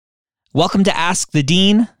Welcome to Ask the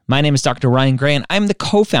Dean. My name is Dr. Ryan Gray, and I'm the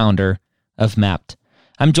co-founder of MAPT.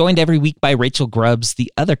 I'm joined every week by Rachel Grubbs,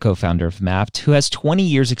 the other co-founder of MAPT, who has 20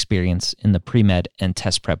 years experience in the pre-med and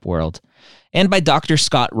test prep world, and by Dr.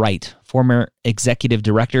 Scott Wright, former executive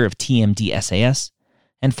director of TMD SAS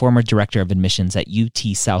and former director of admissions at UT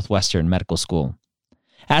Southwestern Medical School.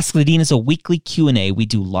 Ask the Dean is a weekly Q&A we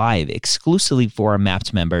do live exclusively for our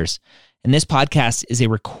MAPT members, and this podcast is a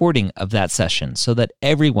recording of that session so that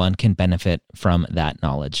everyone can benefit from that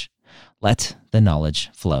knowledge. Let the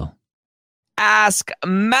knowledge flow. Ask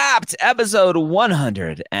MAPT, episode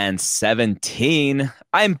 117.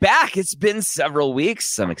 I'm back. It's been several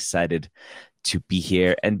weeks. I'm excited to be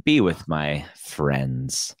here and be with my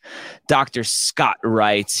friends. Dr. Scott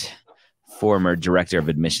Wright, former director of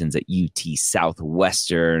admissions at UT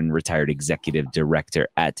Southwestern, retired executive director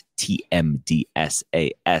at TMD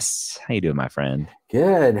SAS. How you doing, my friend?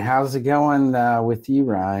 Good. How's it going with you,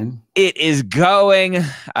 Ryan? It is going.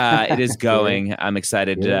 It is going. I'm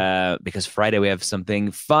excited because Friday we have something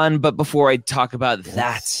fun. But before I talk about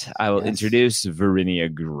that, I will introduce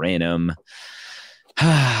Verinia Granum,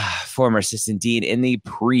 former assistant dean in the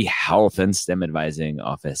pre-health and STEM advising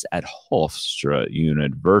office at Hofstra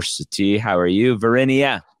University. How are you,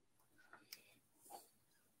 Verinia?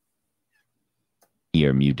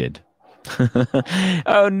 You're muted.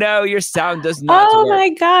 Oh no, your sound does not work. My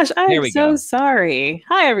gosh, I'm so sorry.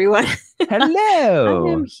 Hi, everyone. Hello.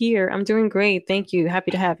 I am here. I'm doing great. Thank you.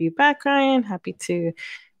 Happy to have you back, Ryan. Happy to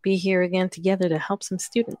be here again together to help some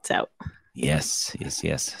students out. Yes.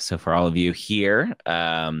 So for all of you here,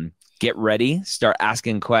 get ready, start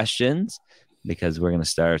asking questions because we're going to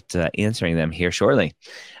start answering them here shortly.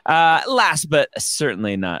 Last but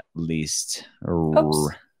certainly not least,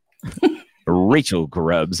 Rachel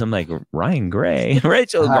Grubbs. I'm like Ryan Gray.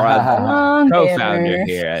 Rachel Grubbs, co-founder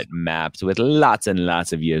here at MAPT with lots and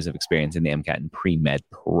lots of years of experience in the MCAT and pre-med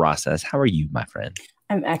process. How are you, my friend?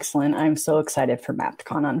 I'm excellent. I'm so excited for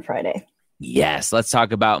MAPTCon on Friday. Yes, let's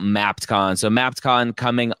talk about MAPTCon. So MAPTCon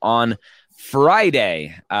coming on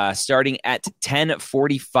Friday, starting at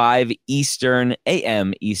 10:45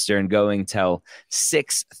 a.m. Eastern, going till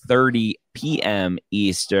 6:30 p.m.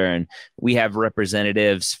 Eastern. We have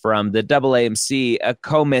representatives from the AAMC,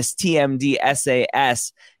 ACOMIS, TMD,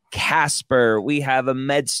 SAS, Casper. We have a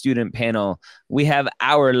med student panel. We have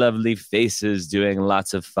our lovely faces doing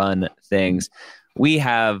lots of fun things. We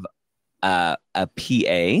have a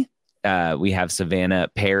PA. We have Savannah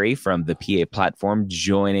Perry from the PA platform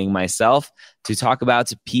joining myself to talk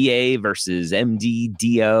about PA versus MD,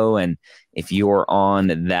 DO, and if you're on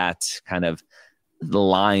that kind of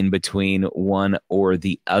line between one or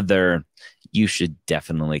the other, you should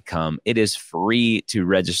definitely come. It is free to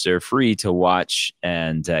register, free to watch,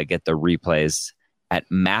 and get the replays at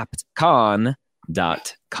maptcon.com.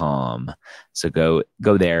 So go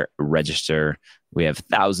there, register. We have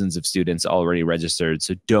thousands of students already registered,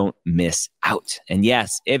 so don't miss out. And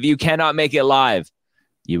yes, if you cannot make it live,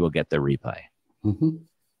 you will get the replay. Mm-hmm.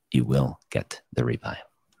 You will get the replay.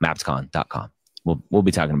 Maptcon.com. We'll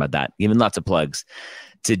be talking about that. Giving lots of plugs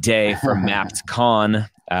today for MaptCon.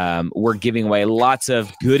 We're giving away lots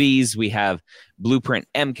of goodies. We have Blueprint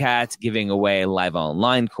MCAT, giving away live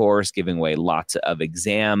online course, giving away lots of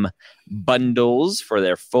exam bundles for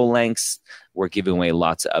their full lengths. We're giving away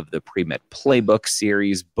lots of the pre-med playbook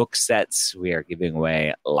series, book sets. We are giving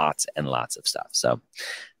away lots and lots of stuff. So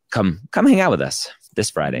come hang out with us this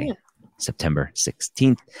Friday, September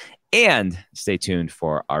 16th. And stay tuned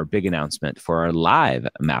for our big announcement for our live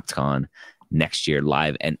MAPTCon next year,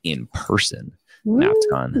 live and in person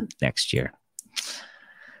MAPTCon next year.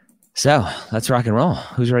 So let's rock and roll.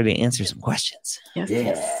 Who's ready to answer some questions?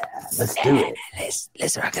 Yes. Let's do it.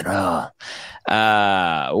 Let's rock and roll.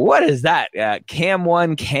 What is that? Cam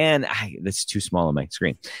 1 can. That's too small on my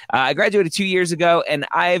screen. I graduated 2 years ago, and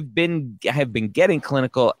I have been getting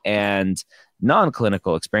clinical and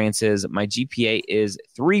non-clinical experiences. My GPA is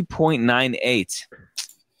 3.98.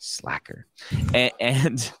 Slacker.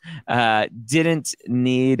 And didn't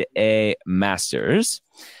need a master's.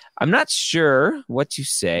 I'm not sure what to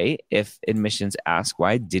say if admissions ask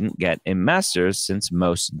why I didn't get a master's since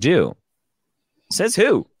most do. Says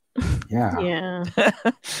who? Yeah.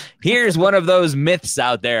 Here's one of those myths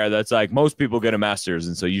out there that's like most people get a master's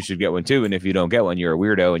and so you should get one too. And if you don't get one, you're a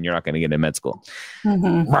weirdo and you're not going to get into med school.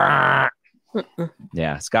 Mm-hmm.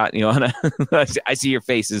 Yeah, Scott, you want to? I see your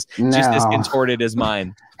face is just as contorted as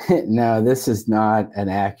mine. No, this is not an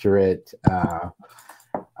accurate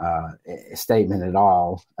statement at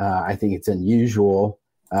all. I think it's unusual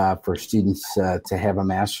for students to have a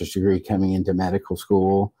master's degree coming into medical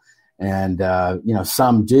school. And,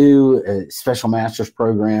 some do a special master's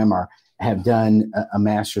program or have done a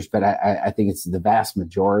master's, but I think it's the vast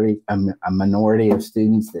majority, a minority of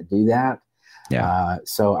students that do that. Yeah.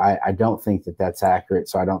 So I don't think that that's accurate.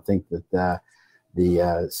 So I don't think that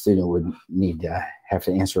the student would need to have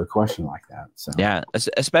to answer a question like that. So yeah,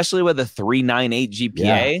 especially with a 3.98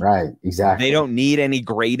 GPA. Yeah, right. Exactly. They don't need any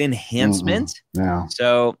grade enhancement. No.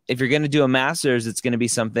 So if you're going to do a master's, it's going to be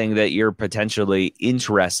something that you're potentially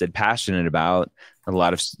interested, passionate about. A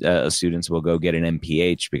lot of students will go get an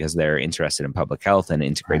MPH because they're interested in public health and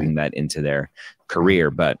integrating that into their career.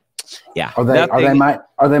 But yeah, or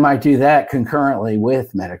they might do that concurrently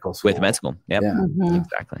with medical school. With med school. Yep. Yeah.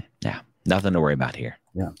 Exactly. Yeah. Nothing to worry about here.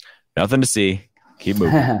 Yeah. Nothing to see. Keep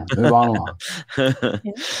moving. Move on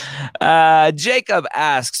along. Jacob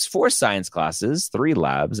asks, 4 science classes, 3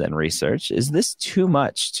 labs, and research. Is this too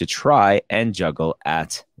much to try and juggle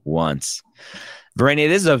at once? Verenia,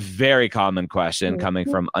 this is a very common question coming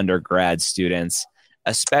from undergrad students,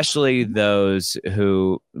 especially those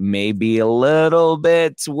who may be a little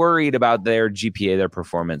bit worried about their GPA, their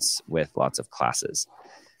performance with lots of classes.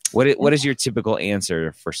 What is your typical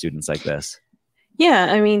answer for students like this? Yeah,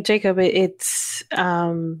 I mean, Jacob, it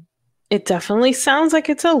definitely sounds like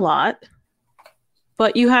it's a lot,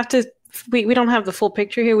 but you have to, we don't have the full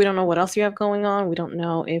picture here. We don't know what else you have going on. We don't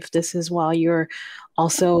know if this is while you're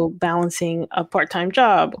also balancing a part-time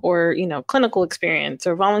job or, clinical experience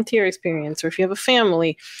or volunteer experience, or if you have a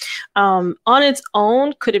family. On its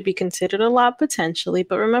own, could it be considered a lot? Potentially.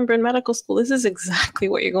 But remember, in medical school, this is exactly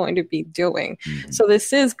what you're going to be doing. Mm-hmm. So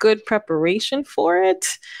this is good preparation for it.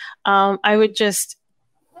 I would just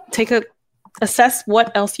assess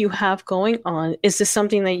what else you have going on. Is this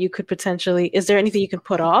something that you could is there anything you can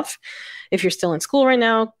put off? If you're still in school right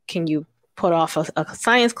now, can you put off a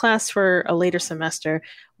science class for a later semester?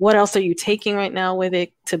 What else are you taking right now with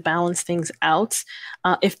it to balance things out?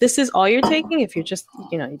 If this is all you're taking, if you're just,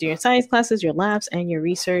 you do your science classes, your labs, and your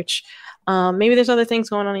research, maybe there's other things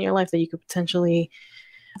going on in your life that you could potentially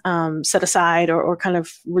set aside or kind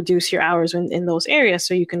of reduce your hours in those areas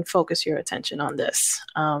so you can focus your attention on this.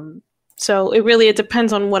 So it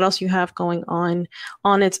depends on what else you have going on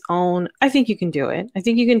its own. I think you can do it.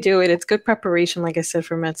 It's good preparation, like I said,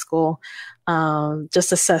 for med school.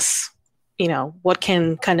 Just assess, what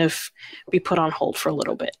can kind of be put on hold for a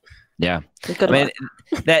little bit. Yeah.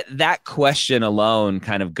 That question alone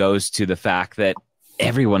kind of goes to the fact that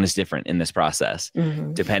everyone is different in this process,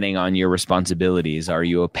 depending on your responsibilities. Are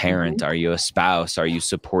you a parent? Mm-hmm. Are you a spouse? Are you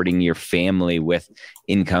supporting your family with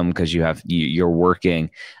income because you're working?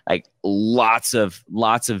 Like lots of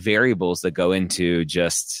variables that go into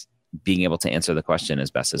just being able to answer the question as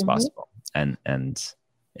best as possible. And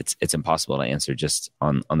it's impossible to answer just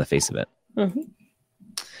on the face of it. Mm-hmm.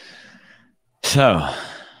 So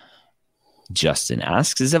Justin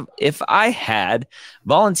asks, if I had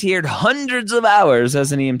volunteered hundreds of hours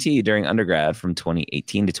as an EMT during undergrad from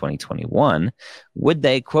 2018 to 2021, would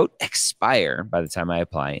they, quote, expire by the time I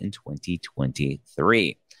apply in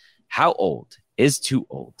 2023? How old is too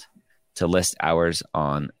old to list hours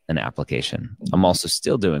on an application? I'm also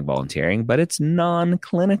still doing volunteering, but it's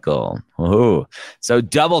non-clinical. Oh, so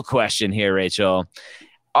double question here, Rachel.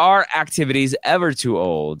 Are activities ever too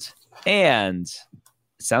old? And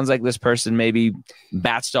sounds like this person maybe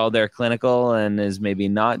batched all their clinical and is maybe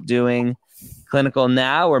not doing clinical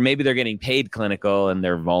now, or maybe they're getting paid clinical and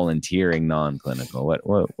they're volunteering non-clinical.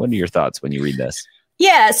 What are your thoughts when you read this?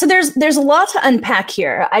 Yeah, so there's a lot to unpack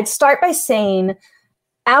here. I'd start by saying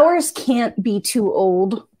hours can't be too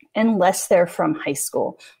old unless they're from high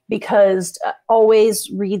school, because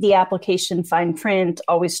always read the application fine print,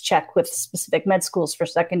 always check with specific med schools for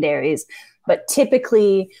secondaries. But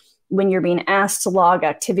typically, when you're being asked to log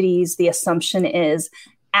activities, the assumption is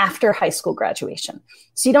after high school graduation.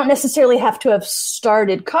 So you don't necessarily have to have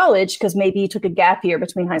started college, because maybe you took a gap year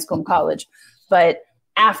between high school and college, but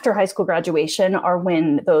after high school graduation are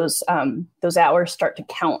when those hours start to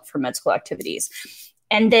count for med school activities.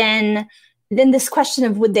 And then this question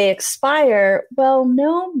of would they expire? Well,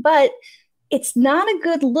 no, but it's not a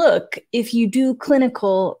good look if you do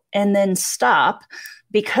clinical and then stop,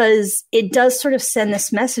 because it does sort of send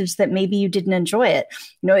this message that maybe you didn't enjoy it.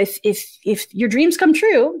 If your dreams come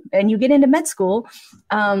true and you get into med school,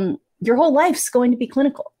 your whole life's going to be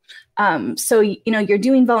clinical. So you're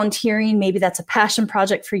doing volunteering. Maybe that's a passion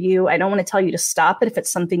project for you. I don't want to tell you to stop it if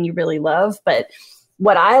it's something you really love. But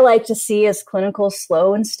what I like to see is clinical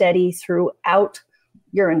slow and steady throughout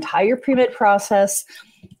your entire pre-med process,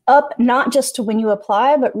 up not just to when you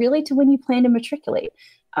apply, but really to when you plan to matriculate.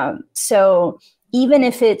 So even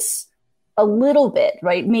if it's a little bit,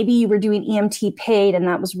 right? Maybe you were doing EMT paid and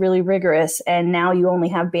that was really rigorous. And now you only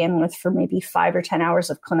have bandwidth for maybe 5 or 10 hours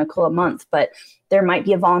of clinical a month, but there might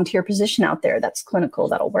be a volunteer position out there that's clinical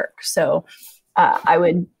that'll work. So I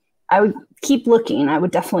would keep looking. I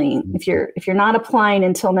would definitely, if you're not applying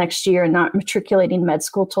until next year and not matriculating med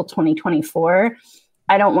school till 2024,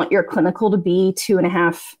 I don't want your clinical to be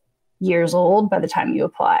 2.5 years old by the time you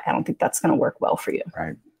apply. I don't think that's going to work well for you.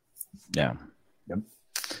 Right. Yeah. Yep.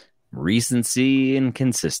 Recency and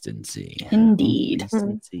consistency. Indeed.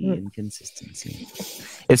 Recency and consistency.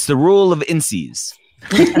 It's the rule of INSEEs.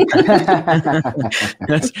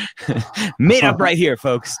 That's made up right here,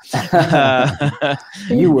 folks.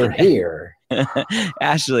 You were here.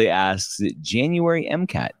 Ashley asks, January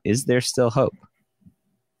MCAT, is there still hope?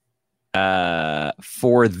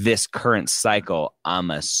 For this current cycle, I'm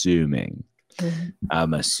assuming. Rachel,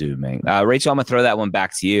 I'm gonna throw that one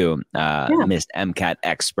back to you, Miss MCAT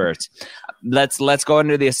expert. Let's go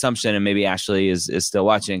under the assumption, and maybe Ashley is still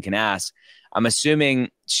watching and can ask. I'm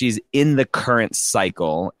assuming she's in the current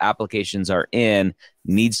cycle. Applications are in,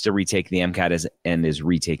 needs to retake the MCAT and is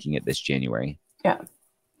retaking it this January. Yeah.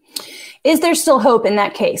 Is there still hope in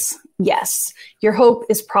that case? Yes. Your hope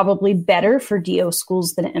is probably better for DO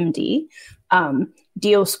schools than MD.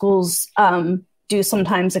 DO schools do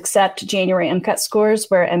sometimes accept January MCAT scores,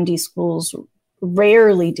 where MD schools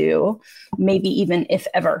rarely do, maybe even if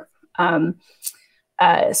ever.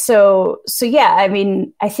 So yeah, I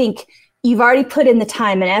mean, I think you've already put in the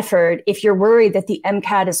time and effort. If you're worried that the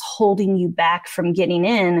MCAT is holding you back from getting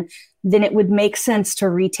in, then it would make sense to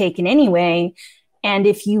retake it anyway. And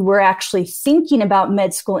if you were actually thinking about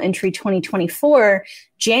med school entry 2024,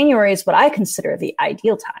 January is what I consider the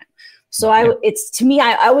ideal time. So I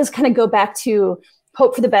always kind of go back to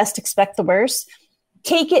hope for the best, expect the worst.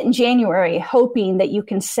 Take it in January, hoping that you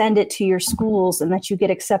can send it to your schools and that you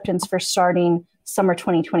get acceptance for starting summer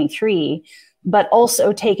 2023. But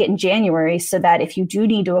also take it in January so that if you do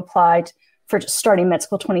need to apply for starting med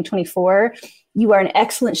school 2024, you are in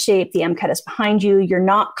excellent shape. The MCAT is behind you. You're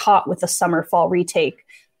not caught with a summer fall retake,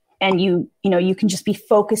 and you can just be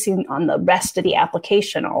focusing on the rest of the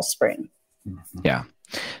application all spring. Yeah.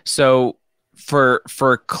 So for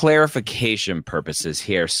clarification purposes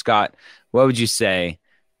here, Scott, what would you say?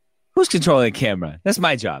 Who's controlling the camera? That's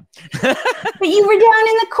my job. But you were down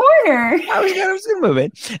in the corner. I was going to move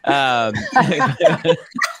it.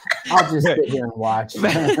 I'll just sit here and watch.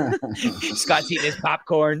 Scott's eating his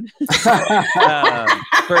popcorn.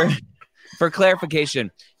 For clarification,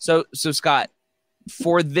 so Scott,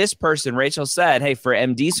 for this person, Rachel said, hey, for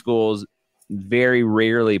MD schools, very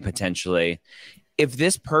rarely potentially, if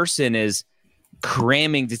this person is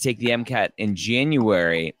cramming to take the MCAT in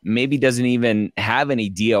January, maybe doesn't even have any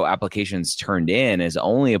DO applications turned in, is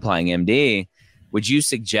only applying MD, would you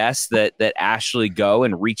suggest that Ashley go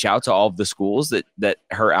and reach out to all of the schools that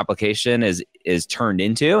her application is turned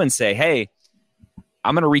into and say, hey,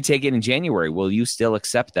 I'm going to retake it in January. Will you still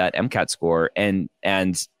accept that MCAT score? And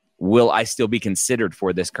will I still be considered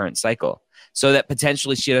for this current cycle? So that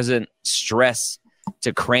potentially she doesn't stress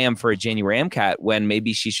to cram for a January MCAT when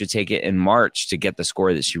maybe she should take it in March to get the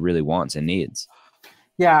score that she really wants and needs.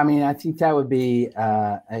 Yeah, I mean, I think that would be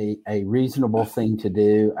a reasonable thing to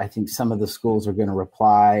do. I think some of the schools are going to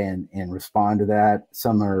reply and respond to that.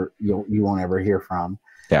 Some are you won't ever hear from.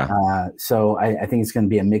 Yeah. So I think it's going to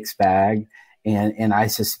be a mixed bag. And I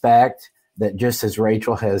suspect that, just as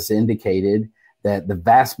Rachel has indicated, that the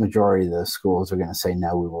vast majority of those schools are going to say,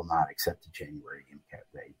 no, we will not accept the January MCAT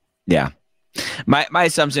date. Yeah. My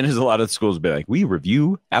assumption is a lot of schools will be like, we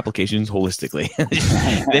review applications holistically.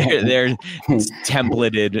 they're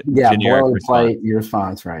templated. Yeah, boilerplate your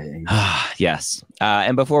response, right? Yes.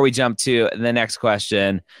 And before we jump to the next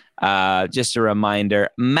question, just a reminder,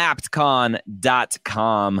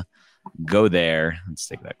 mappedcon.com. Go there. Let's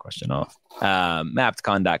take that question off.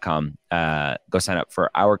 Mappedcon.com. Go sign up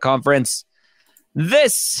for our conference.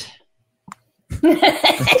 This.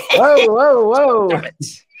 Whoa.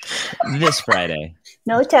 This Friday.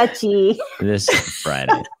 No touchy. This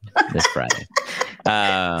Friday.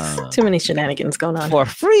 Too many shenanigans going on. For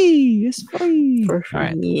free. It's free. For free. All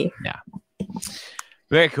right. Yeah.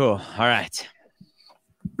 Very cool. All right.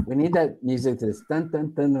 We need that music to this. Dun,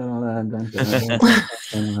 dun, dun, dun, dun, dun, dun,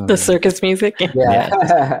 dun. The circus music.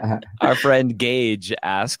 Yeah. Our friend Gage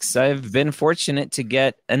asks, I've been fortunate to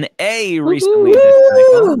get an A recently this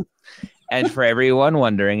cycle. And for everyone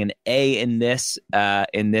wondering, an A in this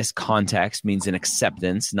context means an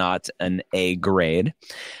acceptance, not an A grade.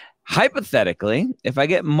 Hypothetically, if I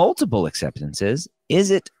get multiple acceptances,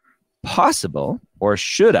 is it possible, or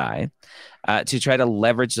should I, to try to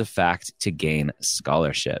leverage the fact to gain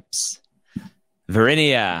scholarships?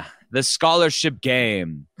 Verinia, the scholarship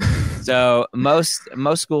game. So most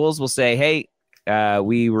schools will say, hey,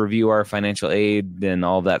 we review our financial aid and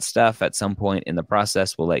all that stuff at some point in the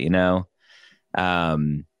process. We'll let you know.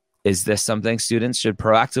 Is this something students should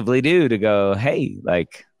proactively do to go, hey,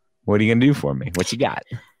 like, what are you going to do for me? What you got?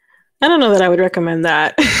 I don't know that I would recommend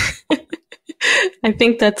that. I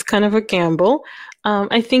think that's kind of a gamble.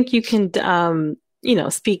 I think you can,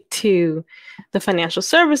 speak to the financial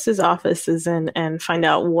services offices and find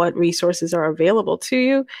out what resources are available to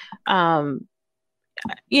you. And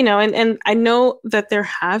I know that there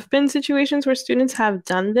have been situations where students have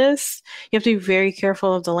done this. You have to be very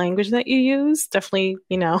careful of the language that you use. Definitely,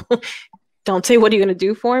 don't say, what are you going to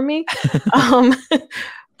do for me?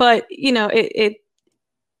 But,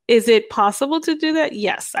 is it possible to do that?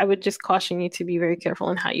 Yes. I would just caution you to be very careful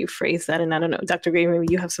in how you phrase that. And I don't know, Dr. Gray, maybe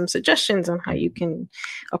you have some suggestions on how you can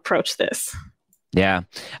approach this. Yeah.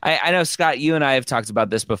 I know, Scott, you and I have talked about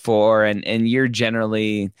this before, and you're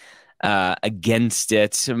generally against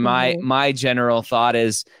it. My general thought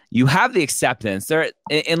is you have the acceptance there,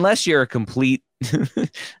 unless you're a complete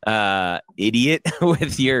idiot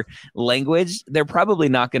with your language. They're probably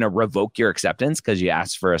not going to revoke your acceptance because you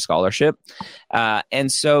asked for a scholarship.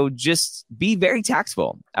 And so just be very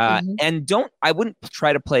tactful. And I wouldn't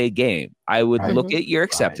try to play a game. I would look at your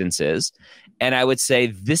acceptances and I would say,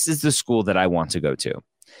 this is the school that I want to go to.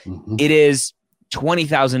 It is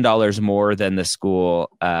 $20,000 more than the school,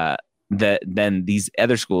 than these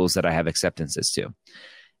other schools that I have acceptances to.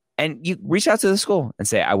 And you reach out to the school and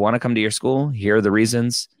say, I want to come to your school. Here are the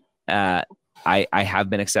reasons. I have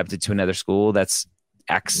been accepted to another school that's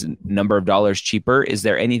X number of dollars cheaper. Is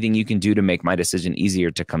there anything you can do to make my decision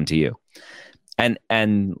easier to come to you?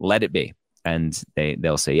 And let it be. And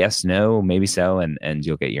they'll say yes, no, maybe so, and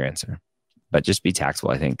you'll get your answer. But just be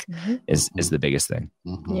tactful, I think, is the biggest thing.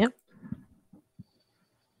 Yep.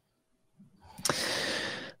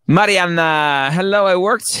 Mariana, hello. I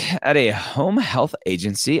worked at a home health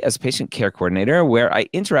agency as patient care coordinator where I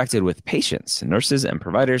interacted with patients, nurses, and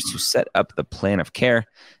providers to set up the plan of care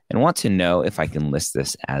and want to know if I can list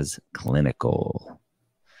this as clinical.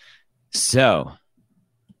 So,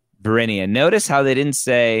 Verinia, notice how they didn't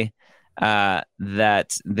say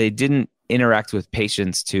that they didn't interact with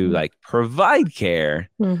patients to like provide care,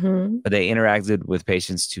 but they interacted with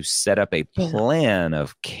patients to set up a plan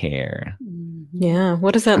of care. Yeah.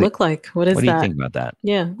 What does that look like? What do you think about that?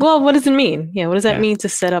 Yeah. Well, what does it mean? Yeah. What does that mean to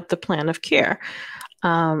set up the plan of care?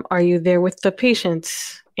 Are you there with the patient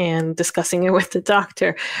and discussing it with the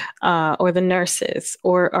doctor or the nurses?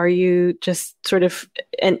 Or are you just sort of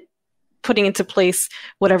putting into place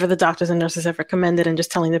whatever the doctors and nurses have recommended and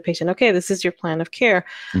just telling the patient, okay, this is your plan of care.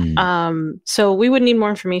 So we would need more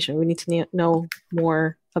information. We need to know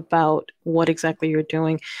more about what exactly you're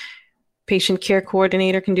doing. Patient care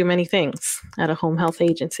coordinator can do many things at a home health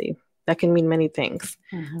agency. That can mean many things.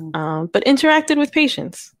 But interacted with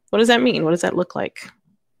patients. What does that mean? What does that look like?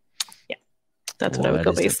 Yeah, that's what I would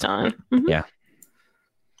go based on. Yeah.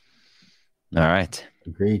 All right.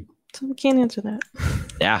 Agreed. So we can't answer that.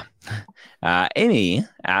 Yeah. Amy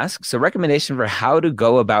asks, a recommendation for how to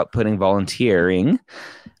go about putting volunteering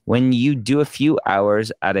when you do a few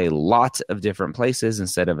hours at a lot of different places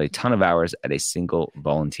instead of a ton of hours at a single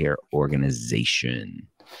volunteer organization.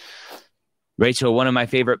 Rachel, one of my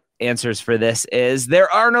favorite answers for this is there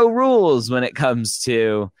are no rules when it comes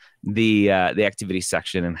to the activity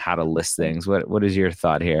section and how to list things. What is your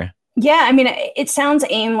thought here? Yeah, I mean, it sounds,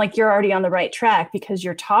 Aim, like you're already on the right track because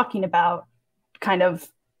you're talking about kind of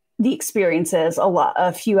the experiences,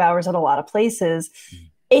 a few hours at a lot of places.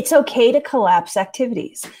 It's okay to collapse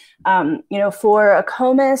activities. For a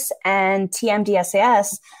COMIS and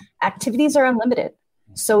TMDSAS, activities are unlimited.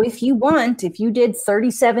 So if you did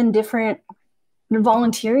 37 different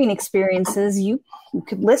volunteering experiences, you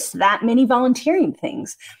could list that many volunteering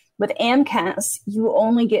things. With AMCAS, you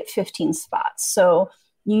only get 15 spots. So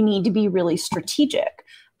you need to be really strategic.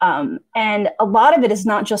 And a lot of it is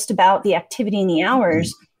not just about the activity and the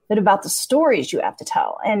hours, but about the stories you have to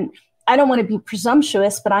tell. And I don't want to be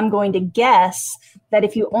presumptuous, but I'm going to guess that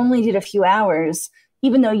if you only did a few hours,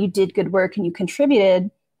 even though you did good work and you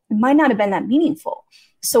contributed, it might not have been that meaningful.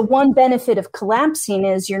 So one benefit of collapsing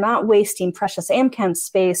is you're not wasting precious AMCAS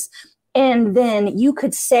space. And then you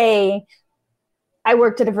could say, I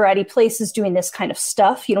worked at a variety of places doing this kind of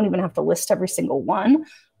stuff. You don't even have to list every single one.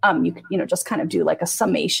 You could, just kind of do like a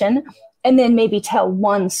summation and then maybe tell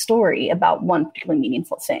one story about one particularly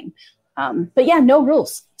meaningful thing. But yeah, no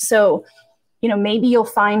rules. So, maybe you'll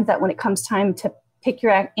find that when it comes time to pick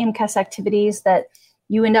your AMCAS activities that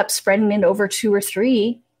you end up spreading it over 2 or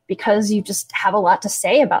 3 because you just have a lot to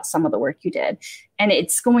say about some of the work you did. And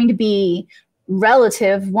it's going to be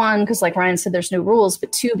relative, one, because like Ryan said, there's no rules,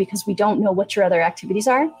 but two, because we don't know what your other activities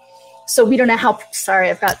are. So we don't know how, sorry,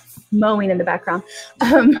 I've got mowing in the background.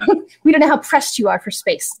 We don't know how pressed you are for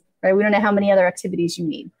space, right? We don't know how many other activities you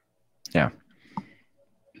need. Yeah.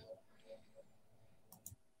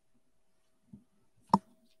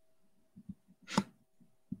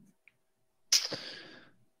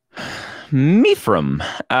 Me from.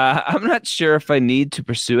 I'm not sure if I need to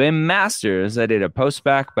pursue a master's. I did a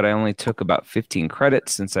postbac, but I only took about 15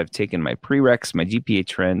 credits since I've taken my prereqs. My GPA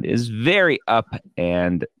trend is very up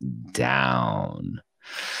and down.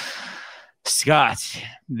 Scott,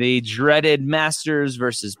 the dreaded master's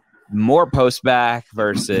versus more postbac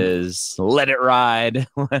versus let it ride.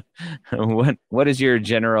 What is your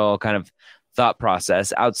general kind of thought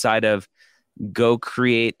process outside of go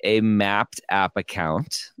create a Mapped App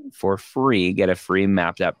account for free, get a free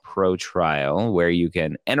Mapped App Pro trial where you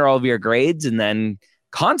can enter all of your grades and then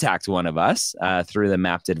contact one of us through the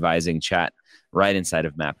Mapped Advising chat right inside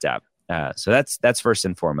of Mapped App. So that's first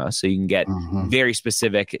and foremost. So you can get very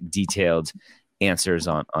specific, detailed answers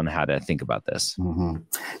on how to think about this.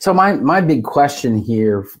 So my big question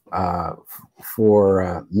here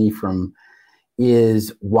for me from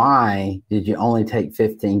is, why did you only take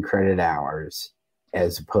 15 credit hours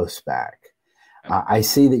as a postbac? I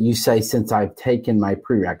see that you say, since I've taken my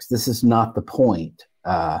prereqs. This is not the point.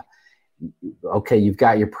 Okay, you've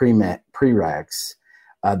got your prereqs.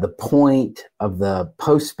 The point of the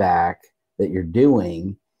postbac that you're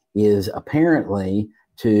doing is apparently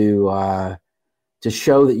to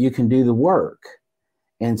show that you can do the work.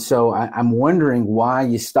 And so I'm wondering why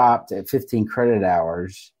you stopped at 15 credit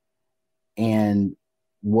hours, and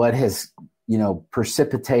what has,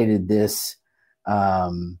 precipitated this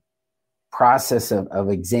process of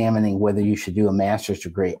examining whether you should do a master's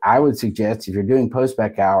degree. I would suggest, if you're doing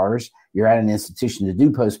postbac hours, you're at an institution to do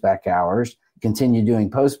postbac hours, continue doing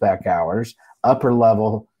postbac hours, upper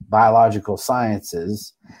level biological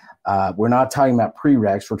sciences. We're not talking about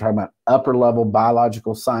prereqs. We're talking about upper level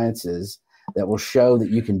biological sciences that will show that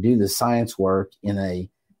you can do the science work in a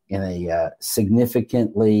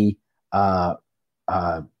significantly in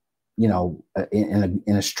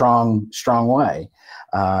a strong way.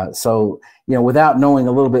 So, without knowing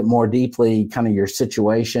a little bit more deeply kind of your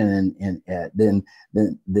situation, and then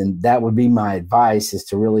that would be my advice, is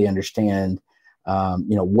to really understand,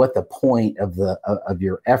 what the point of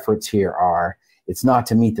your efforts here are. It's not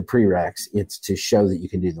to meet the prereqs. It's to show that you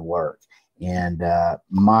can do the work. And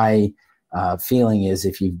my feeling is,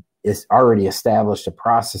 if you've already established a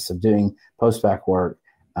process of doing postbac work,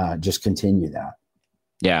 just continue that.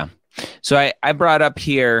 Yeah. So I brought up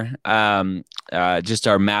here just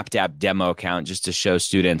our Mapped App demo account, just to show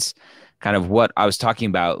students kind of what I was talking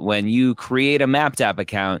about. When you create a Mapped App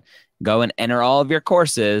account, go and enter all of your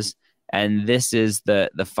courses. And this is the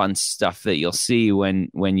fun stuff that you'll see when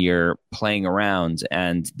you're playing around.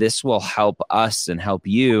 And this will help us and help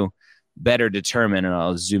you better determine, and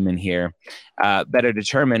I'll zoom in here, better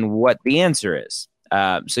determine what the answer is.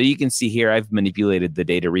 So you can see here, I've manipulated the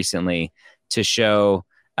data recently to show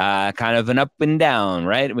kind of an up and down,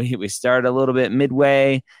 right? We start a little bit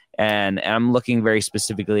midway, and I'm looking very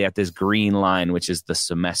specifically at this green line, which is the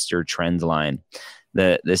semester trend line.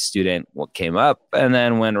 The student came up and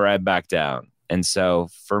then went right back down. And so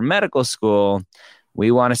for medical school,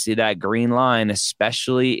 we want to see that green line,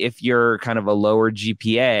 especially if you're kind of a lower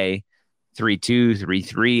GPA, 3.2,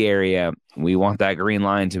 3.3 area. We want that green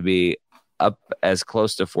line to be up as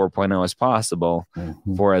close to 4.0 as possible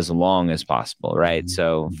for as long as possible, right?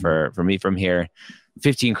 So for me from here,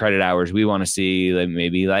 15 credit hours, we want to see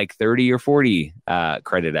maybe like 30 or 40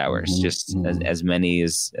 credit hours, just as many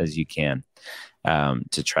as you can,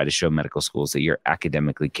 to try to show medical schools that you're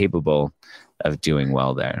academically capable of doing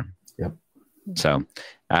well there. Yep. So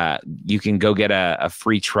you can go get a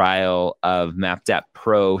free trial of Mapped App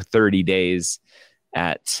Pro 30 days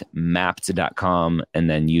at mapped.com, and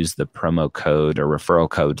then use the promo code or referral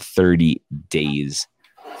code 30 days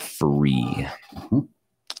free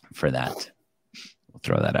for that. We'll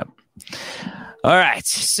throw that up. All right.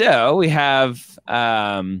 So we have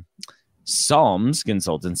Psalms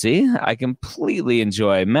Consultancy. I completely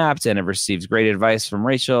enjoy Mapped and have received great advice from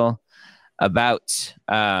Rachel about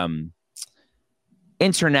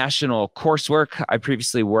international coursework. I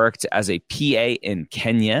previously worked as a PA in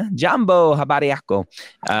Kenya. Jambo habari yako.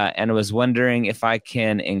 And was wondering if I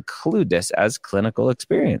can include this as clinical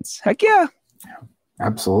experience. Heck yeah.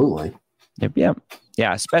 Absolutely. Yep.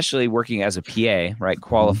 Yeah, especially working as a PA, right?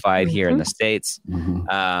 Qualified here in the States.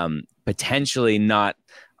 Potentially not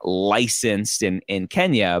licensed in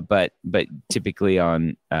Kenya, but typically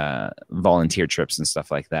on volunteer trips and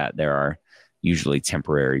stuff like that, there are usually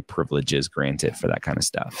temporary privileges granted for that kind of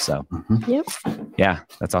stuff. So, Yep. yeah,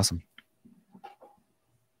 that's awesome.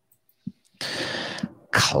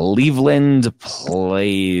 Cleveland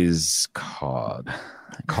plays Call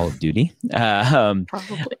of Duty. Probably.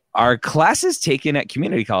 Are classes taken at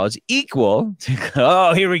community college equal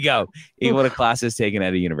to, here we go, equal to classes taken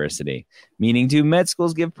at a university? Meaning, do med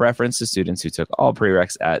schools give preference to students who took all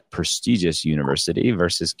prereqs at prestigious university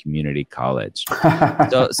versus community college?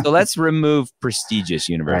 So let's remove prestigious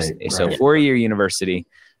university. Right, So right. 4-year university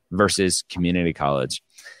versus community college.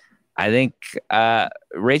 I think,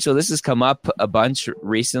 Rachel, this has come up a bunch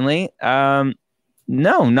recently. No,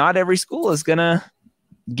 not every school is going to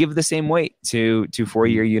give the same weight to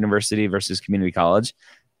 4-year university versus community college.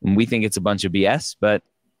 And we think it's a bunch of BS, but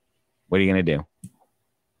what are you going to do?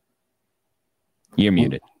 You're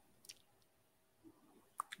muted.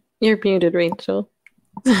 You're muted, Rachel.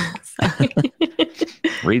 Sorry.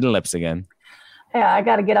 Read the lips again. Yeah, I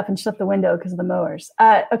got to get up and shut the window because of the mowers.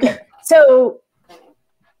 Okay, so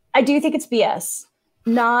I do think it's BS.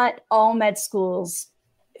 Not all med schools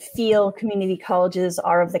feel community colleges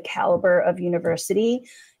are of the caliber of university.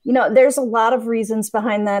 You know, there's a lot of reasons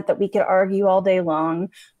behind that we could argue all day long.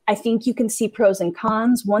 I think you can see pros and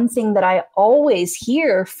cons. One thing that I always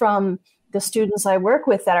hear from the students I work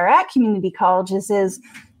with that are at community colleges is,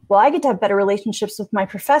 well, I get to have better relationships with my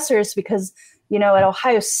professors because, you know, at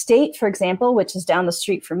Ohio State, for example, which is down the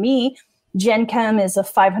street from me, Gen Chem is a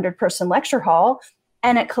 500-person lecture hall.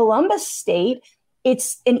 And at Columbus State,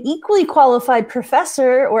 it's an equally qualified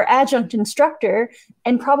professor or adjunct instructor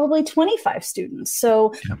and probably 25 students.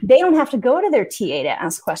 So they don't have to go to their TA to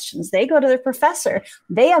ask questions. They go to their professor.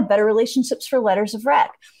 They have better relationships for letters of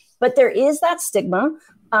rec. But there is that stigma.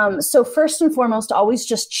 So first and foremost, always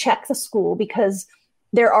just check the school, because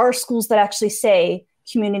there are schools that actually say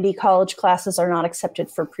community college classes are not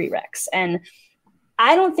accepted for prereqs. And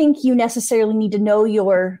I don't think you necessarily need to know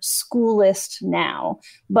your school list now,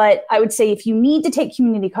 but I would say if you need to take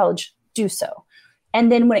community college, do so.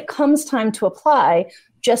 And then when it comes time to apply,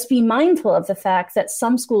 just be mindful of the fact that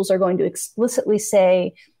some schools are going to explicitly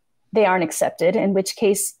say they aren't accepted, in which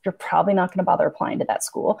case you're probably not going to bother applying to that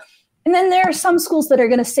school. And then there are some schools that are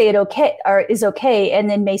going to say it okay or is okay, and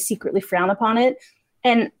then may secretly frown upon it.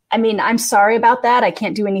 And I mean, I'm sorry about that. I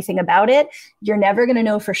can't do anything about it. You're never going to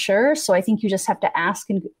know for sure. So I think you just have to ask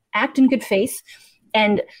and act in good faith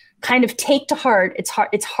and kind of take to heart.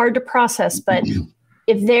 It's hard to process, but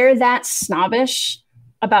if they're that snobbish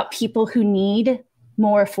about people who need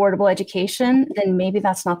more affordable education, then maybe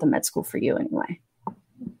that's not the med school for you anyway.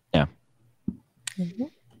 Yeah.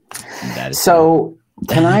 That is So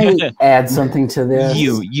can I add something to this?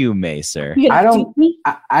 You may, sir. I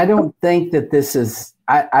don't think that this is,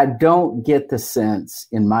 I don't get the sense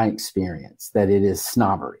in my experience that it is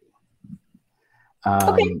snobbery.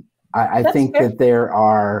 Okay. I think fair. that there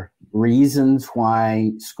are reasons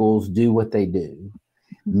why schools do what they do.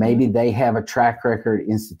 Maybe they have a track record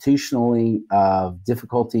institutionally of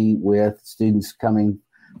difficulty with students coming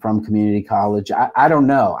from community college. I don't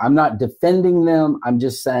know. I'm not defending them. I'm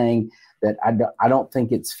just saying that I don't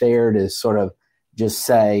think it's fair to sort of just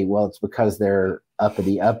say, well, it's because they're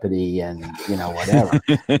uppity and, you know, whatever.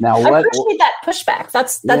 Now, I appreciate that pushback.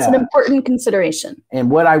 That's an important consideration.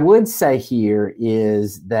 And what I would say here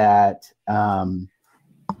is that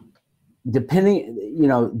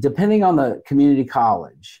depending on the community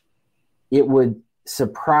college, it would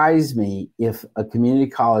surprise me if a community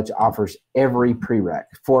college offers every prereq.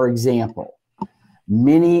 For example,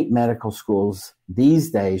 many medical schools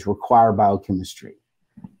these days require biochemistry.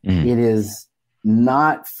 It is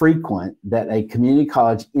not frequent that a community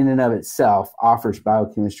college in and of itself offers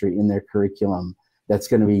biochemistry in their curriculum that's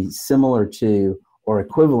going to be similar to or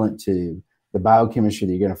equivalent to the biochemistry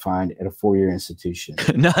that you're going to find at a 4-year institution.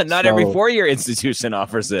 Not every 4-year institution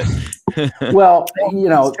offers it. Well, you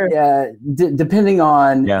know, depending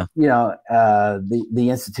on, Yeah. you know, the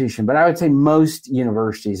institution, but I would say most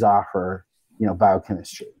universities offer, you know,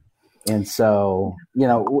 biochemistry. And so, you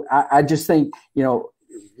know, I just think, you know,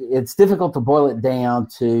 it's difficult to boil it down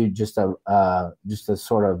to just a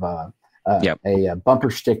sort of a bumper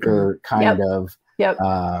sticker kind of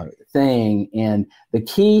thing. And the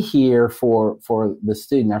key here for the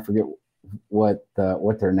student, I forget what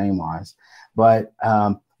their name was, but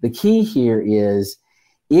the key here is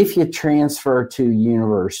if you transfer to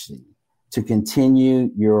university to continue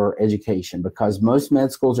your education, because most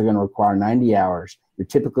med schools are going to require 90 hours. You're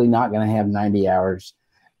typically not going to have 90 hours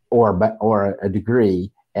or a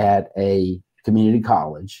degree at a community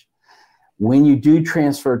college. when you do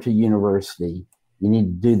transfer to university, you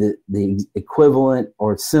need to do the equivalent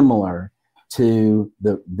or similar to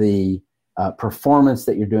the performance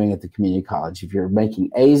that you're doing at the community college. If you're making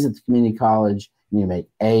A's at the community college, you need to make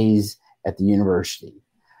A's at the university.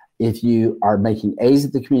 If you are making A's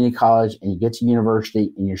at the community college and you get to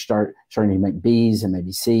university and you're starting to make B's and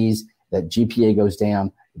maybe C's, that GPA goes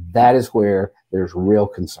down, that is where there's real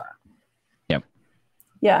concern. Yep.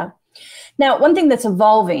 Yeah. Now, one thing that's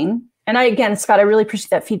evolving, and again, Scott, I really appreciate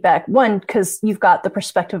that feedback. One, because you've got the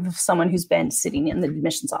perspective of someone who's been sitting in the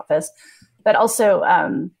admissions office, but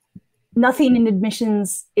also nothing in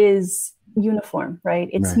admissions is uniform, right?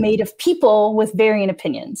 It's made of people with varying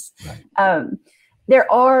opinions. Right. There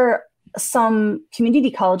are some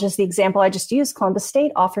community colleges, the example I just used, Columbus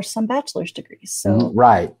State, offers some bachelor's degrees. So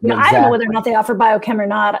right. You know, exactly. I don't know whether or not they offer biochem or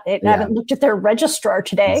not. I haven't looked at their registrar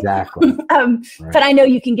today. Right. But I know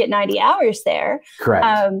you can get 90 hours there.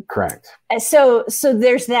 Correct. Correct. So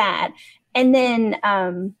there's that. And then,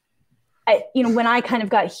 when I kind of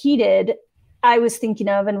got heated, I was thinking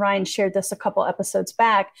of, and Ryan shared this a couple episodes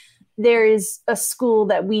back, there is a school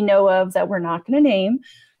that we know of that we're not going to name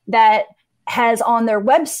that has on their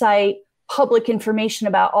website public information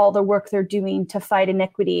about all the work they're doing to fight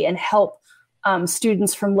inequity and help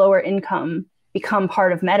students from lower income become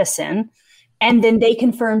part of medicine. And then they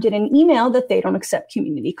confirmed in an email that they don't accept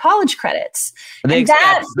community college credits. They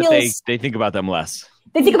think about them less.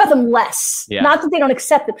 They think about them less. Yeah. Not that they don't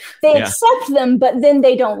accept them. They accept them, but then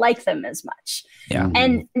they don't like them as much. Yeah.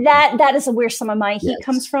 And that is where some of my heat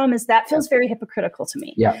comes from, is that feels very hypocritical to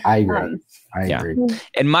me. Yeah, I agree. I agree.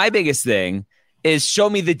 And my biggest thing is show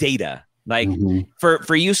me the data. Like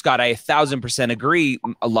for you, Scott, I 1,000% agree.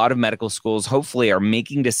 A lot of medical schools hopefully are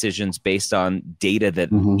making decisions based on data that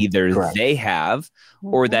either they have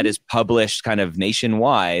or that is published kind of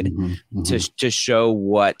nationwide to show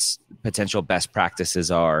what potential best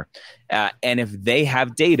practices are. And if they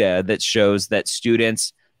have data that shows that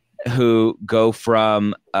students who go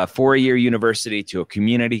from a 4-year university to a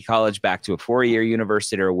community college back to a 4-year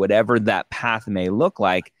university or whatever that path may look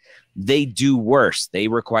like, they do worse. They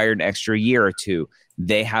require an extra year or two.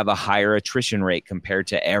 They have a higher attrition rate compared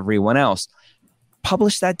to everyone else.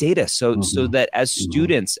 Publish that data so that as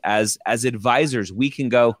students, as advisors, we can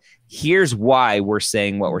go, here's why we're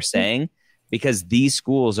saying what we're saying, because these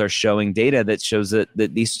schools are showing data that shows that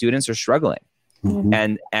these students are struggling.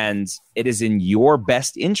 And it is in your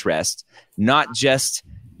best interest, not just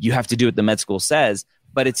you have to do what the med school says,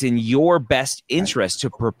 but it's in your best interest to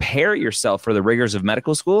prepare yourself for the rigors of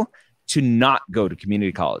medical school to not go to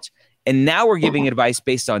community college. And now we're giving advice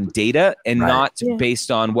based on data and not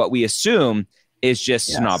based on what we assume is just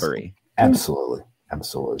snobbery. Absolutely.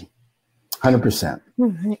 100%.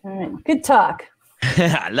 All right. Good talk.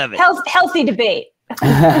 I love it. Healthy debate.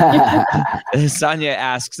 Sonia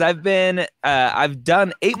asks, I've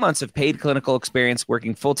done 8 months of paid clinical experience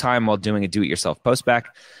working full-time while doing a do-it-yourself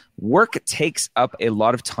post-bac. Work takes up a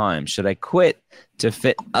lot of time. Should I quit to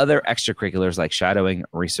fit other extracurriculars like shadowing,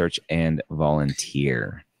 research, and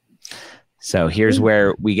volunteer? So here's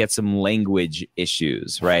where we get some language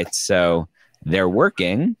issues, right? So they're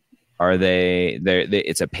working.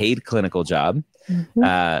 It's a paid clinical job.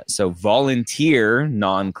 So volunteer,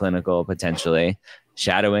 non-clinical potentially.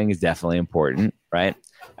 Shadowing is definitely important, right?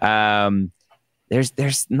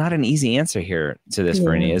 There's not an easy answer here to this,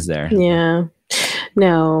 Bernie, is there? Yeah.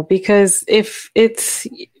 No, because if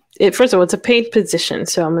first of all, it's a paid position.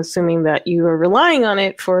 So I'm assuming that you are relying on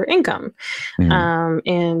it for income.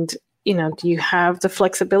 And, do you have the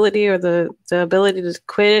flexibility or the ability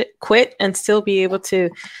to quit and still be able to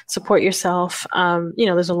support yourself?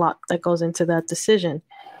 There's a lot that goes into that decision.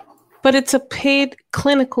 But it's a paid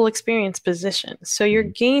clinical experience position. So you're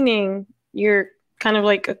kind of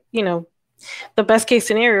like, the best case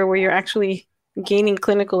scenario where you're actually gaining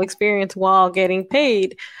clinical experience while getting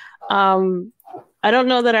paid. I don't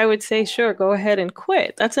know that I would say, sure, go ahead and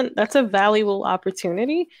quit. That's a valuable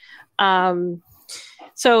opportunity.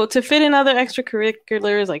 So to fit in other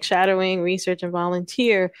extracurriculars like shadowing, research, and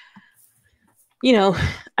volunteer,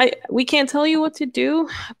 we can't tell you what to do,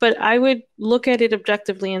 but I would look at it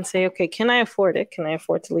objectively and say, okay, can I afford it? Can I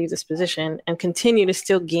afford to leave this position and continue to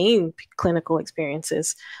still gain clinical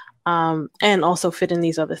experiences? And also fit in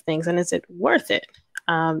these other things. And is it worth it?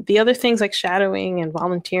 The other things like shadowing and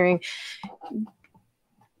volunteering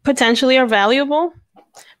potentially are valuable,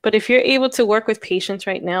 but if you're able to work with patients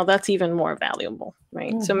right now, that's even more valuable,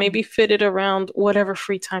 right? So maybe fit it around whatever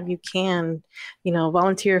free time you can,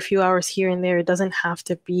 volunteer a few hours here and there. It doesn't have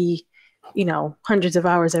to be, hundreds of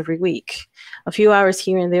hours every week. A few hours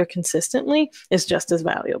here and there consistently is just as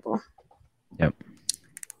valuable. Yep.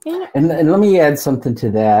 Yeah. And let me add something to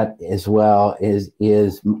that as well.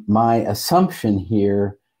 Is my assumption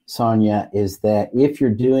here, Sonia, is that if you're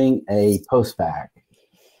doing a post-bac,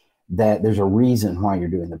 that there's a reason why you're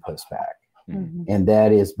doing the post-bac. Mhm. And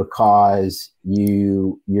that is because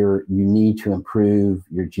you need to improve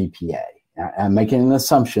your GPA. I'm making an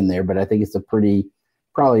assumption there, but I think it's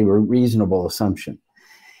probably a reasonable assumption.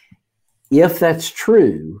 If that's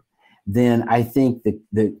true, then I think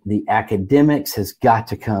the academics has got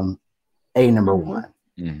to come number one.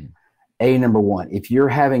 Number one. If you're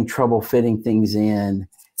having trouble fitting things in,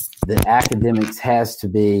 the academics has to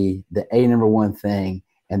be the number one thing,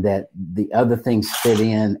 and that the other things fit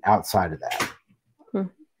in outside of that.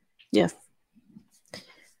 Yes.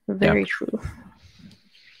 Very true.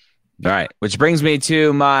 All right. Which brings me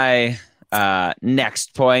to my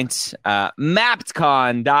next point.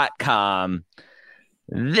 Mappedcon.com.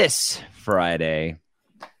 This Friday,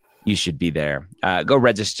 you should be there. Go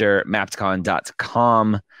register,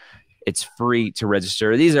 mappedcon.com. It's free to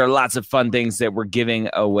register. These are lots of fun things that we're giving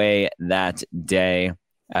away that day.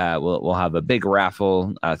 We'll have a big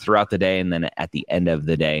raffle throughout the day, and then at the end of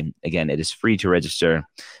the day, again, it is free to register.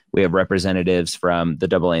 We have representatives from the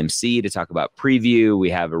AAMC to talk about preview. We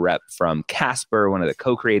have a rep from Casper, one of the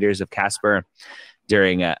co-creators of Casper,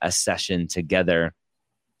 during a session together,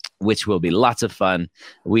 which will be lots of fun.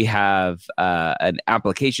 We have an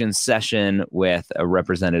application session with a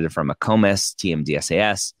representative from ACOMAS,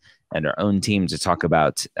 TMDSAS, and our own team to talk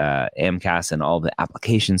about AMCAS and all the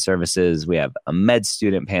application services. We have a med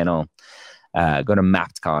student panel. Go to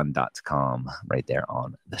mappedcon.com right there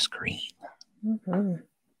on the screen. Mm-hmm.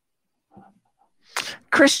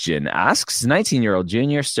 Christian asks, 19-year-old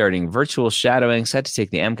junior starting virtual shadowing, set to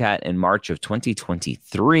take the MCAT in March of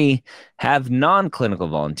 2023, have non-clinical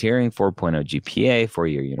volunteering, 4.0 GPA,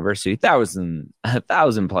 four-year university,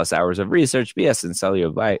 1,000 plus hours of research, BS in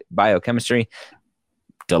cellular biochemistry,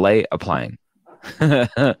 delay applying.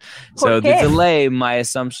 So the delay, my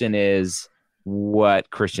assumption is what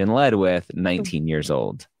Christian led with, 19 years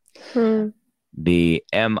old. The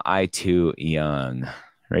am I too young?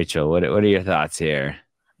 Rachel, what are your thoughts here?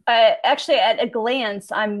 Actually, at a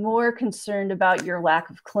glance, I'm more concerned about your lack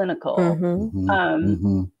of clinical.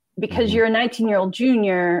 Because you're a 19-year-old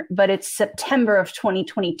junior, but it's September of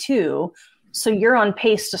 2022. So you're on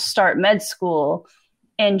pace to start med school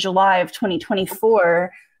in July of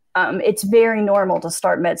 2024. It's very normal to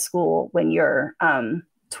start med school when you're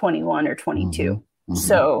 21 or 22.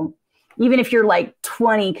 So even if you're like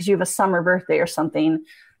 20 because you have a summer birthday or something,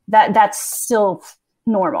 that's still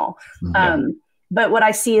normal. But what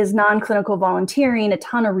I see is non-clinical volunteering, a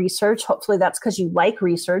ton of research. Hopefully that's because you like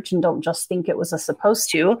research and don't just think it was a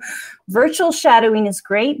supposed to. Virtual shadowing is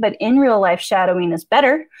great, but in real life shadowing is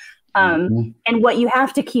better. And what you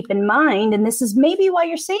have to keep in mind, and this is maybe why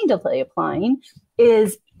you're saying delay applying,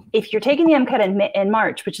 is if you're taking the MCAT in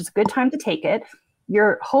March, which is a good time to take it,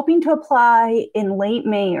 you're hoping to apply in late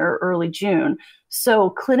May or early June. So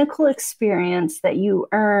clinical experience that you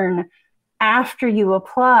earn after you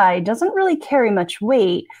apply doesn't really carry much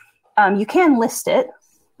weight. You can list it,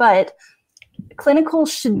 but clinical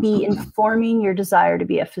should be informing your desire to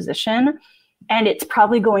be a physician. And it's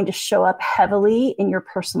probably going to show up heavily in your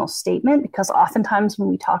personal statement, because oftentimes when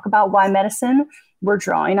we talk about why medicine, we're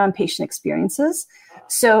drawing on patient experiences.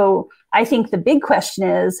 So I think the big question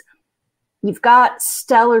is, you've got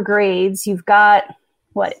stellar grades. You've got,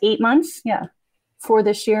 8 months? Yeah. 4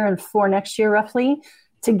 this year and 4 next year, roughly,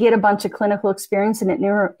 to get a bunch of clinical experience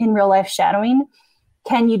in real life shadowing.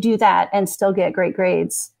 Can you do that and still get great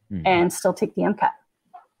grades and still take the MCAT?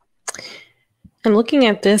 And looking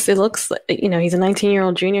at this, it looks like, he's a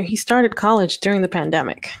 19-year-old junior. He started college during the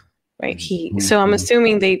pandemic, right? So I'm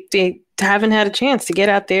assuming they haven't had a chance to get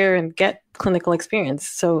out there and get clinical experience.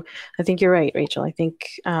 So I think you're right, Rachel. I think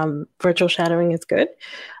virtual shadowing is good,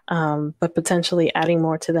 but potentially adding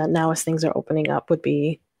more to that now as things are opening up would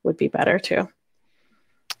be better too.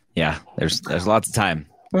 Yeah, there's lots of time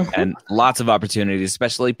and lots of opportunities,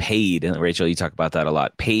 especially paid. And Rachel, you talk about that a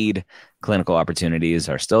lot. Paid clinical opportunities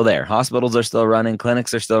are still there. Hospitals are still running.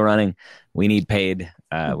 Clinics are still running. We need paid.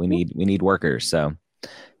 We need workers. So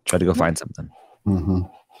try to go find something.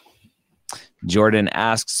 Jordan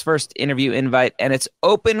asks, first interview invite, and it's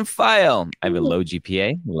open file. I have a low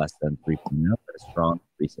GPA, less than 3.0, but a strong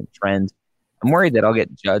recent trend. I'm worried that I'll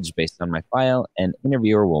get judged based on my file, and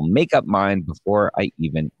interviewer will make up mine before I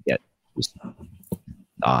even get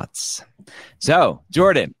thoughts. So,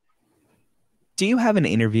 Jordan, do you have an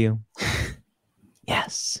interview?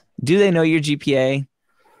 Yes. Do they know your GPA?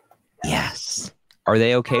 Yes. Are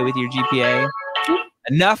they okay with your GPA?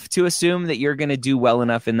 enough to assume that you're going to do well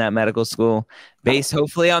enough in that medical school, based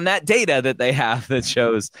hopefully on that data that they have that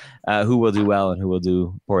shows who will do well and who will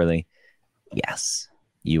do poorly. Yes,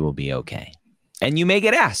 you will be okay. And you may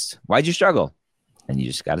get asked, why'd you struggle? And you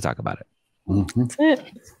just got to talk about it. Mm-hmm. That's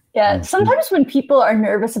it. Yeah, sometimes when people are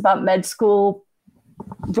nervous about med school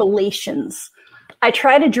relations, I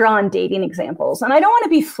try to draw on dating examples. And I don't want to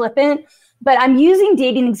be flippant, but I'm using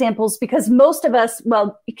dating examples because most of us,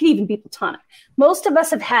 well, it could even be platonic. Most of us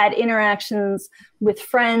have had interactions with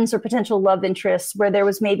friends or potential love interests where there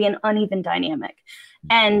was maybe an uneven dynamic.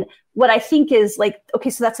 And what I think is like, okay,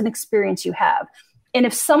 so that's an experience you have. And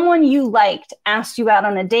if someone you liked asked you out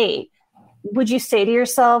on a date, would you say to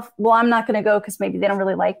yourself, well, I'm not going to go because maybe they don't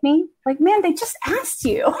really like me? Like, man, they just asked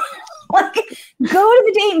you. Like, go to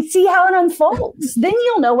the date and see how it unfolds. Then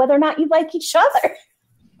you'll know whether or not you like each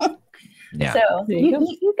other. Yeah. So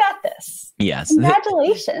you got this. Yes.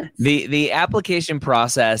 Congratulations. The application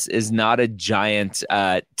process is not a giant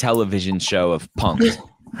television show of punks,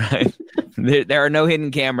 right? There are no hidden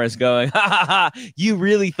cameras going, ha, ha, ha, you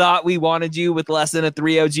really thought we wanted you with less than a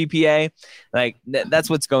 3.0 GPA? Like, that's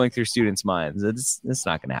what's going through students' minds. It's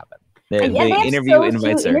not going to happen. They have interview so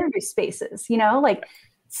invites few interview spaces, like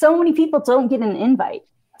so many people don't get an invite.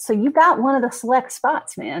 So you got one of the select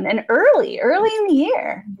spots, man. And early in the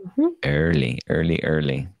year. Mm-hmm.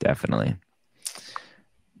 Early. Definitely.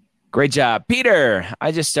 Great job, Peter.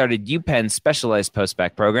 I just started UPenn's specialized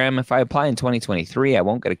postbac program. If I apply in 2023, I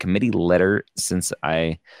won't get a committee letter since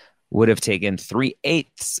I would have taken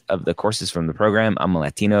 3/8 of the courses from the program. I'm a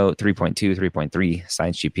Latino, 3.2, 3.3,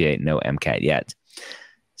 science GPA, no MCAT yet.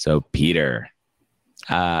 So, Peter,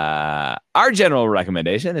 our general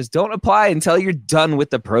recommendation is don't apply until you're done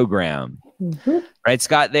with the program. Mm-hmm. Right,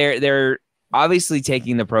 Scott? They're obviously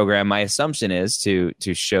taking the program. My assumption is to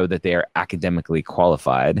show that they are academically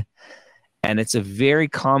qualified. And it's a very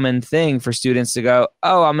common thing for students to go,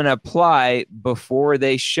 oh, I'm going to apply before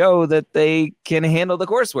they show that they can handle the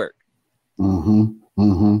coursework. Mm-hmm.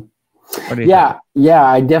 Mm-hmm. What do you think? Yeah,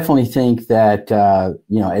 I definitely think that,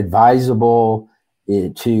 advisable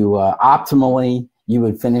to optimally, you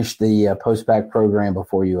would finish the post-bac program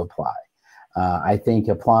before you apply. I think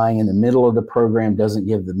applying in the middle of the program doesn't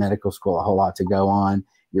give the medical school a whole lot to go on.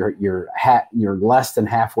 You're less than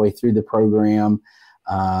halfway through the program.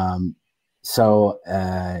 So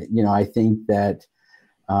I think that,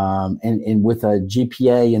 and with a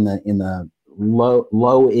GPA in the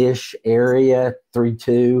low-ish area,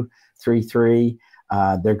 3.2, 3.3,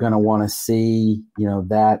 they're going to want to see,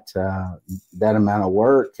 that amount of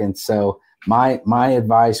work. And so my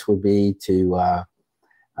advice would be to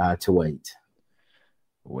wait.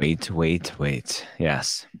 Wait.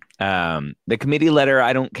 Yes. The committee letter,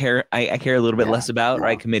 I don't care. I care a little bit less about,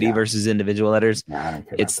 right? Committee versus individual letters. No, I don't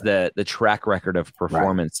care it's the track record of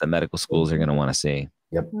performance that medical schools are going to want to see.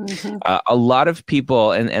 Yep. Mm-hmm. A lot of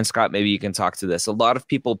people, and Scott, maybe you can talk to this. A lot of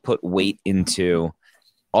people put weight into,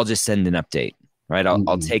 I'll just send an update, right?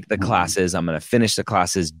 I'll take the classes. I'm going to finish the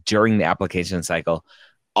classes during the application cycle.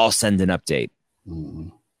 I'll send an update. Mm-hmm.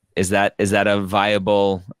 Is that a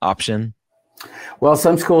viable option? Well,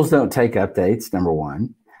 some schools don't take updates, number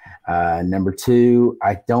one. Number two,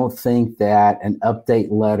 I don't think that an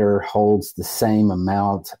update letter holds the same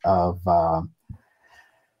amount of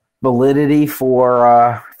validity for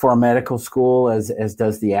a medical school as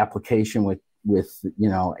does the application with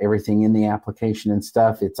everything in the application and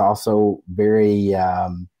stuff. It's also very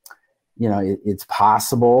it's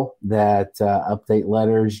possible that update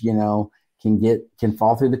letters can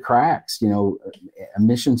fall through the cracks.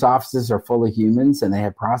 Admissions offices are full of humans and they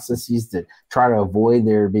have processes that try to avoid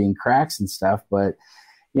there being cracks and stuff. But,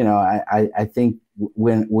 I think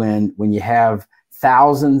when you have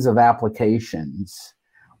thousands of applications,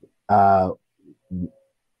 there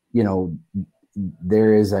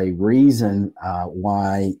is a reason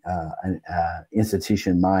why an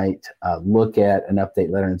institution might look at an update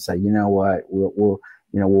letter and say, you know what, we'll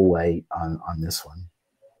wait on this one.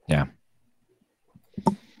 Yeah.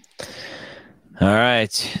 All right.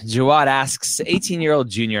 Jawad asks, 18-year-old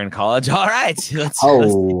junior in college. All right. Let's see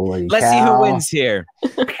who wins here.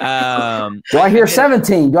 Do I hear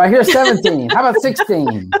 17? How about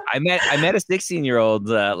 16? I met a 16-year-old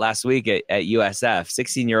last week at USF.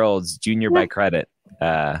 16-year-olds, junior by credit.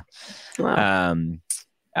 Wow.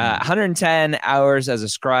 110 hours as a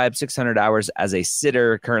scribe, 600 hours as a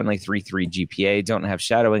sitter, currently 3.3 GPA, don't have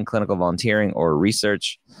shadowing, clinical volunteering, or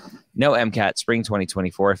research. No MCAT, spring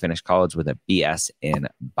 2024, finished college with a BS in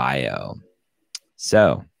bio.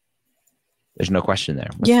 So There's no question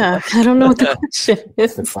there. I don't know what the question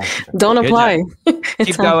is. Don't apply.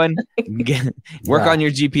 Keep going. Work on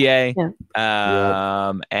your GPA.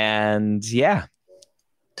 Yeah. And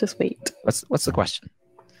just wait. What's the question?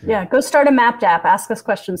 Yeah, go start a Mapped app. Ask us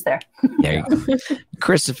questions there. There you go.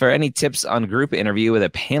 Christopher, any tips on group interview with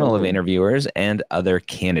a panel of interviewers and other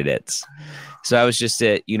candidates? So I was just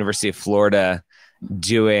at University of Florida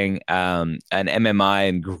doing an MMI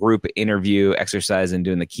and group interview exercise and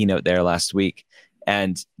doing the keynote there last week.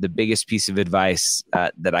 And the biggest piece of advice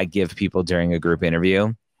that I give people during a group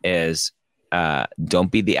interview is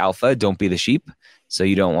don't be the alpha, don't be the sheep. So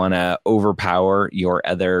you don't want to overpower your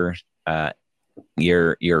other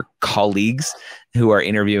your colleagues who are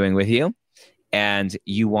interviewing with you. And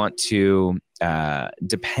you want to,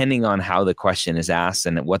 depending on how the question is asked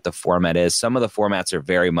and what the format is, some of the formats are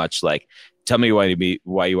very much like, tell me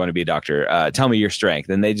why you want to be a doctor. Tell me your strength.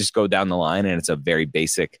 And they just go down the line, and it's a very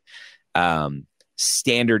basic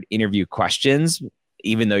standard interview questions,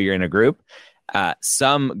 even though you're in a group.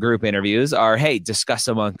 Some group interviews are, hey, discuss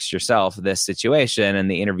amongst yourself this situation, and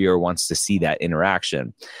the interviewer wants to see that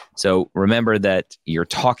interaction. So remember that you're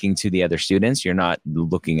talking to the other students. You're not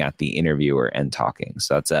looking at the interviewer and talking.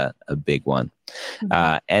 So that's a big one.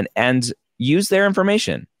 And use their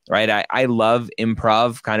information, right? I love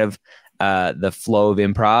improv, kind of the flow of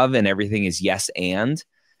improv, and everything is yes and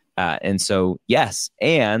so yes,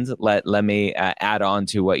 and let me add on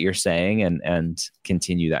to what you're saying and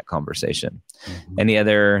continue that conversation. Any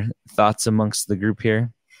other thoughts amongst the group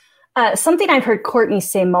here? Something I've heard Courtney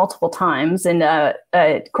say multiple times, and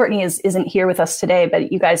Courtney isn't here with us today,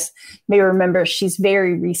 but you guys may remember she's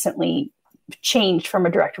very recently changed from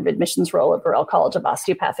a director of admissions role at Burrell College of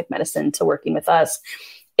Osteopathic Medicine to working with us,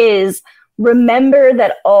 is remember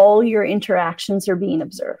that all your interactions are being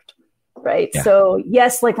observed. Right. Yeah. So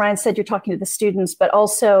yes, like Ryan said, you're talking to the students, but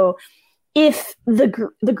also if the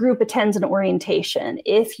group attends an orientation,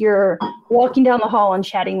 if you're walking down the hall and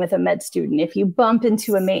chatting with a med student, if you bump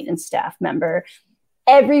into a maintenance staff member,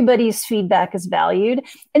 everybody's feedback is valued.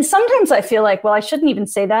 And sometimes I feel like, well, I shouldn't even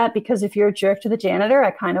say that, because if you're a jerk to the janitor,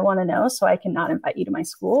 I kind of want to know, so I cannot invite you to my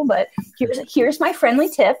school. But here's my friendly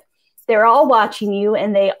tip. They're all watching you,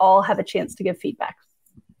 and they all have a chance to give feedback.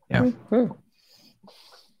 Yeah. Mm-hmm.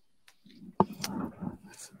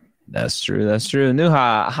 That's true.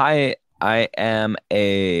 Nuha, hi. I am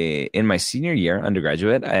in my senior year,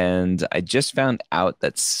 undergraduate, and I just found out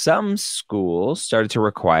that some schools started to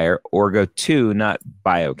require Orgo 2, not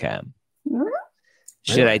Biochem. Mm-hmm.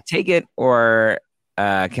 Should I take it, or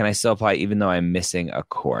can I still apply even though I'm missing a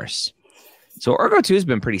course? So Orgo 2 has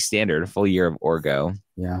been pretty standard, a full year of Orgo.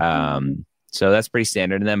 Yeah. So that's pretty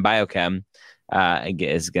standard. And then Biochem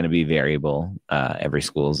is going to be variable. Every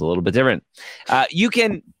school is a little bit different. You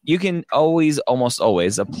can almost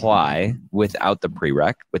always apply without the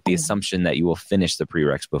prereq, with the assumption that you will finish the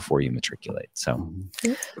prereqs before you matriculate. So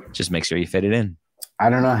just make sure you fit it in. I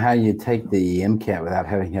don't know how you take the MCAT without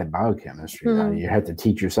having had biochemistry. Mm-hmm. You have to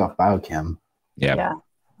teach yourself biochem.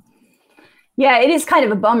 Yeah, it is kind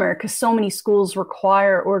of a bummer because so many schools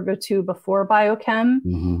require Orgo 2 before biochem.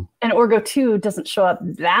 Mm-hmm. And Orgo 2 doesn't show up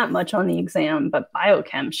that much on the exam, but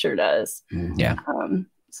biochem sure does. Mm-hmm. Yeah.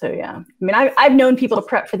 I mean, I've known people to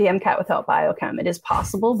prep for the MCAT without biochem. It is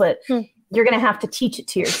possible, but you're going to have to teach it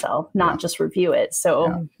to yourself, not just review it.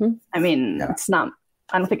 So, I mean, it's not,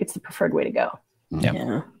 I don't think it's the preferred way to go.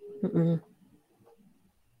 Yeah. Mm-hmm.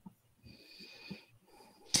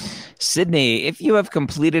 Sydney, if you have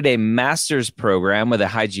completed a master's program with a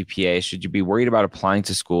high GPA, should you be worried about applying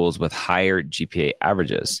to schools with higher GPA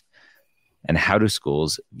averages? And how do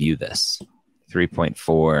schools view this?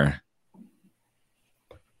 3.4,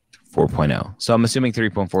 4.0. So I'm assuming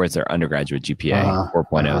 3.4 is their undergraduate GPA.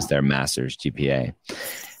 4.0 is their master's GPA.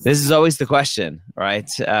 This is always the question, right?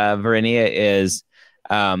 Verinia, is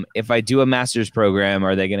if I do a master's program,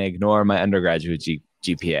 are they going to ignore my undergraduate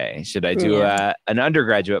GPA? Should I do an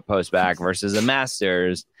undergraduate postbac versus a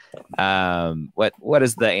master's? What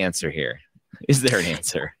is the answer here? Is there an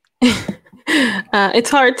answer? It's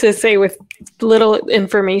hard to say with little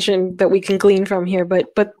information that we can glean from here,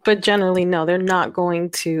 but generally, no, they're not going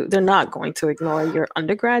to ignore your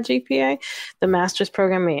undergrad GPA. The master's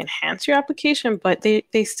program may enhance your application, but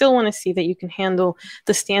they still want to see that you can handle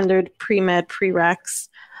the standard pre-med prereqs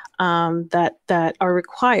that are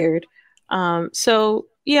required. So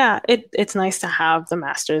yeah, it's nice to have the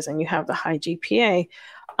master's and you have the high GPA.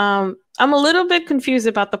 I'm a little bit confused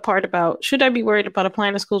about the part about, should I be worried about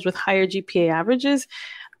applying to schools with higher GPA averages?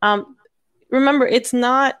 Remember, it's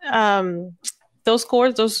not those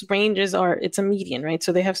scores, those ranges it's a median, right?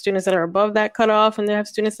 So they have students that are above that cutoff and they have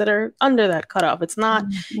students that are under that cutoff. It's not,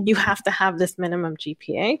 you have to have this minimum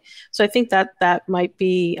GPA. So I think that might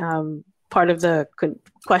be part of the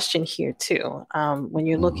question here too. When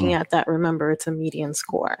you're looking at that, remember it's a median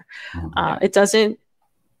score. It doesn't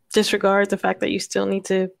disregard the fact that you still need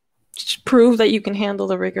to prove that you can handle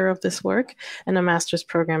the rigor of this work, and a master's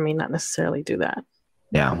program may not necessarily do that.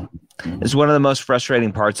 Yeah. It's one of the most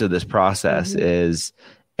frustrating parts of this process is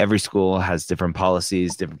every school has different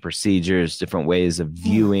policies, different procedures, different ways of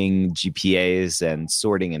viewing GPAs and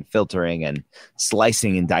sorting and filtering and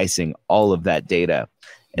slicing and dicing all of that data.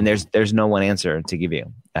 And there's no one answer to give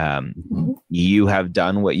you. You have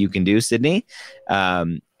done what you can do, Sydney.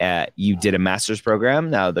 You did a master's program.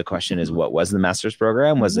 Now the question is, what was the master's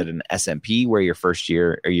program? Was it an SMP where your first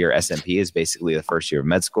year, or your SMP is basically the first year of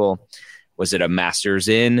med school? Was it a master's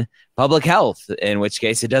in public health, in which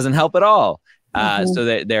case it doesn't help at all?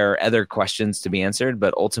 So there are other questions to be answered,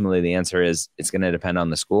 but ultimately the answer is it's going to depend on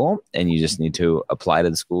the school, and you just need to apply to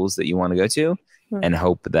the schools that you want to go to and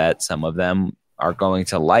hope that some of them are going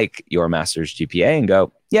to like your master's GPA and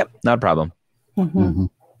go, yep, not a problem.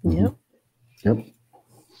 Yep.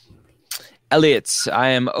 Elliot, I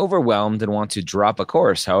am overwhelmed and want to drop a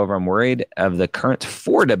course. However, I'm worried of the current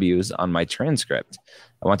 4 W's on my transcript.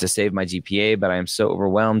 I want to save my GPA, but I am so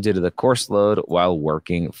overwhelmed due to the course load while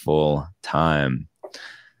working full time.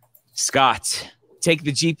 Scott, take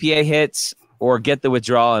the GPA hits or get the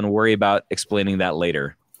withdrawal and worry about explaining that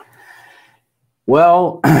later.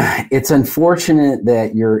 Well, it's unfortunate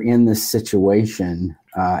that you're in this situation,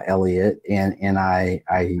 Elliot, and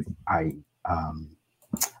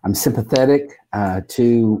I'm sympathetic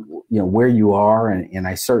to where you are, and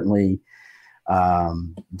I certainly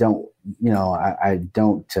don't. I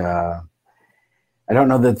don't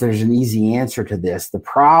know that there's an easy answer to this. The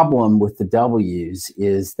problem with the W's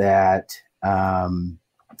is that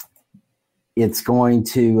it's going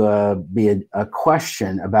to be a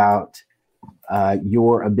question about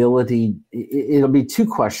your ability. It'll be 2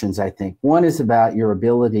 questions, I think. One is about your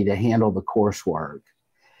ability to handle the coursework.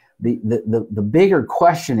 The bigger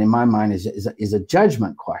question in my mind is a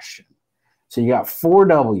judgment question. So you got 4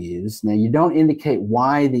 W's. Now you don't indicate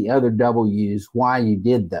why the other W's, why you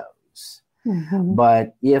did those.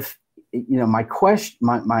 But if my question,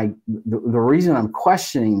 the reason I'm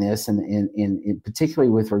questioning this, and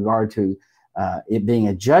particularly with regard to it being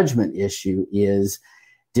a judgment issue, is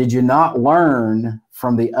did you not learn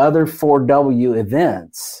from the other 4 W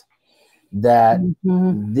events that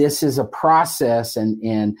this is a process,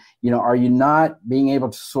 and are you not being able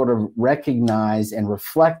to sort of recognize and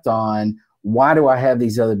reflect on, why do I have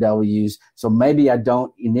these other W's? So maybe I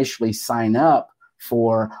don't initially sign up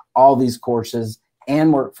for all these courses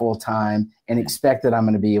and work full time and expect that I'm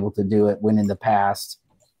going to be able to do it, when in the past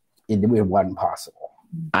it wasn't possible.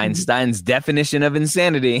 Einstein's definition of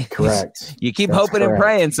insanity. Correct. You keep hoping and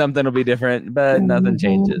praying something will be different, but nothing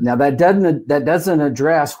changes. Now that doesn't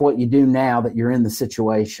address what you do now that you're in the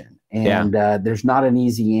situation, and there's not an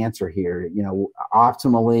easy answer here.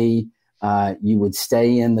 Optimally, you would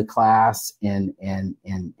stay in the class and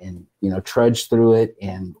trudge through it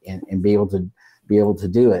and be able to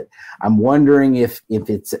do it. I'm wondering if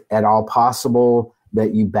it's at all possible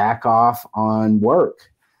that you back off on work.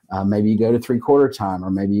 Maybe you go to 3/4 time, or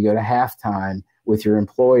maybe you go to half time with your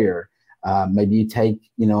employer. Maybe you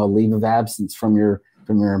take a leave of absence from your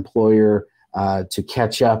employer to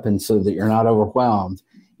catch up, and so that you're not overwhelmed.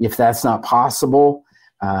 If that's not possible,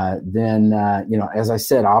 then as I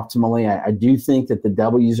said, optimally, I do think that the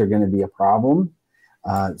W's are going to be a problem.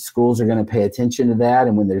 Schools are going to pay attention to that,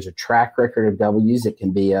 and when there's a track record of W's, it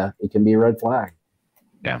can be a red flag.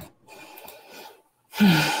 Yeah.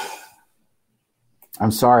 I'm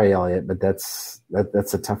sorry, Elliot, but that's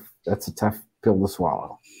a tough pill to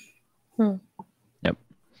swallow. Yep.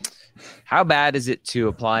 How bad is it to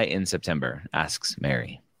apply in September? Asks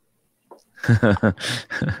Mary.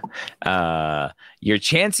 Your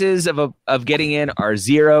chances of getting in are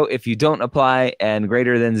 0 if you don't apply, and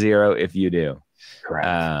greater than 0 if you do.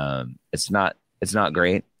 Correct. It's not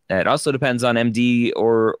great. It also depends on MD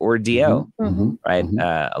or DO, right?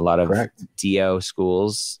 A lot of DO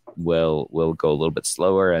schools will go a little bit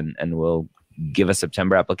slower and will give a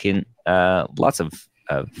September applicant lots of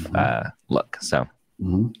luck. So,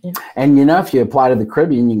 and if you apply to the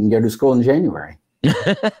Caribbean, you can go to school in January.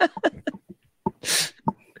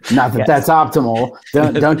 Not that that's optimal.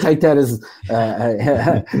 Don't take that as.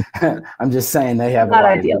 I'm just saying they have not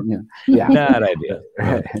ideal. Yeah, not ideal.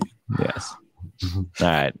 Yes. All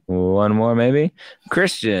right. One more, maybe.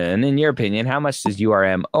 Christian, in your opinion, how much does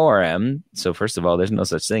URM, ORM, so first of all, there's no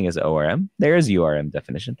such thing as ORM, there is URM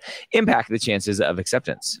definition, impact the chances of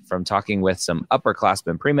acceptance? From talking with some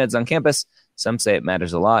upperclassmen pre-meds on campus, some say it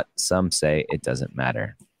matters a lot, some say it doesn't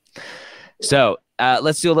matter. So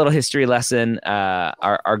let's do a little history lesson.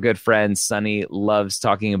 Our good friend Sunny loves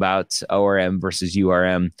talking about ORM versus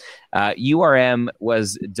URM. URM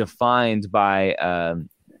was defined by,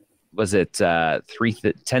 was it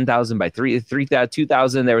 10,000 by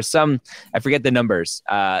 2,000? There was some, I forget the numbers.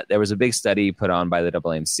 There was a big study put on by the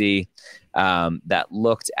AAMC that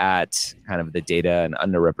looked at kind of the data and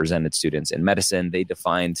underrepresented students in medicine. They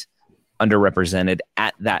defined underrepresented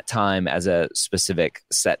at that time as a specific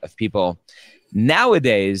set of people.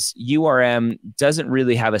 Nowadays, URM doesn't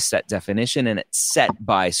really have a set definition, and it's set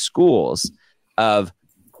by schools of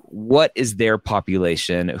what is their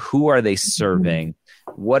population, who are they serving,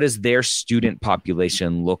 what does their student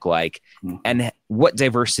population look like, and what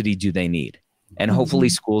diversity do they need? And hopefully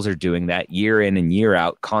schools are doing that year in and year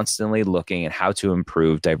out, constantly looking at how to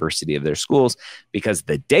improve diversity of their schools, because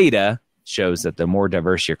the data shows that the more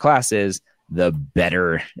diverse your class is, the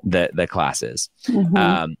better the class is.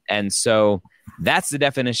 And so that's the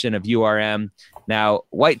definition of URM. Now,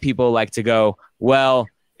 white people like to go, well,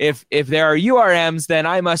 if there are URMs, then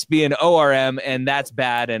I must be an ORM, and that's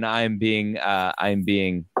bad, and I'm being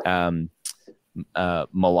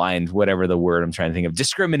maligned, whatever the word I'm trying to think of,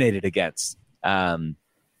 discriminated against.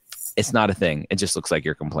 It's not a thing. It just looks like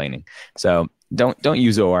you're complaining. So don't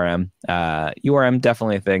use ORM. URM,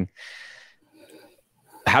 definitely a thing.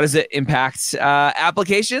 How does it impact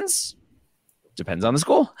applications? Depends on the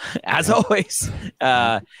school, as always.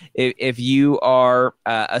 If you are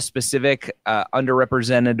a specific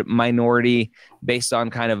underrepresented minority based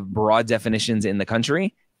on kind of broad definitions in the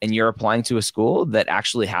country, and you're applying to a school that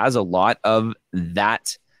actually has a lot of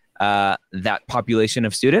that population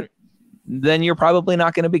of student, then you're probably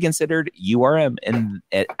not going to be considered URM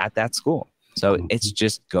at that school. So it's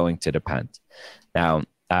just going to depend. Now,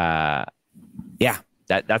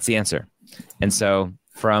 that's the answer. And so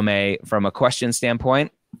from a question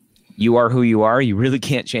standpoint, you are who you are. You really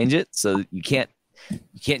can't change it. So you can't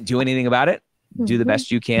do anything about it. Do the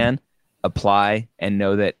best you can, apply, and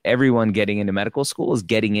know that everyone getting into medical school is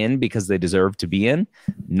getting in because they deserve to be in,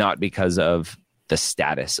 not because of the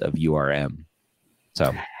status of URM.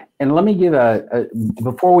 So, and let me give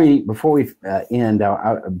before we end,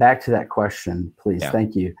 back to that question, please. Yeah.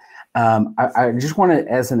 Thank you. I just want to,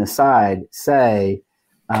 as an aside, say,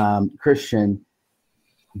 Christian,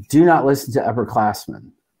 do not listen to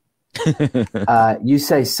upperclassmen. You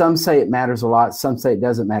say, some say it matters a lot, some say it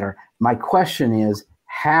doesn't matter. My question is,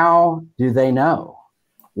 how do they know?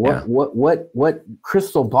 What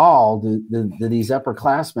crystal ball do these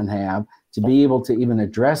upperclassmen have to be able to even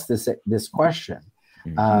address this question?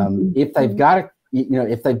 If they've got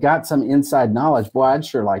if they've got some inside knowledge, boy, I'd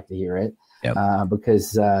sure like to hear it.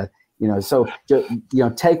 Because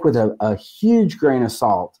take with a huge grain of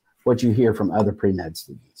salt what you hear from other pre-med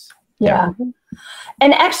students. Yeah.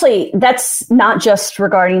 And actually, that's not just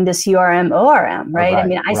regarding this URM, ORM, right? I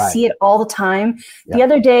mean, I see it all the time. Yeah. The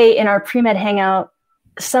other day in our pre-med hangout,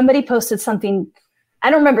 somebody posted something,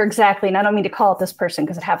 I don't remember exactly, and I don't mean to call out this person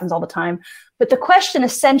because it happens all the time, but the question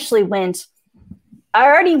essentially went, I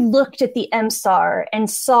already looked at the MSAR and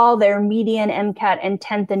saw their median MCAT and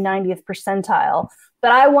 10th and 90th percentile,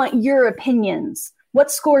 but I want your opinions. What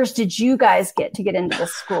scores did you guys get to get into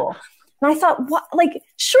this school? And I thought, what? Like,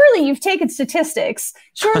 surely you've taken statistics.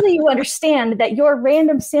 Surely you understand that your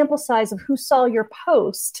random sample size of who saw your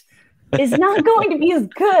post is not going to be as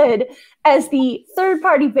good as the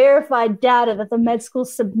third-party verified data that the med school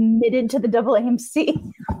submitted to the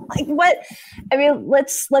AAMC. Like, what? I mean,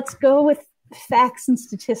 let's go with facts and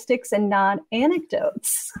statistics and not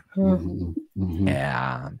anecdotes.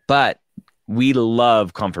 Yeah, but we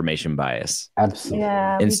love confirmation bias. Absolutely.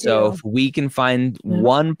 Yeah, and so if we can find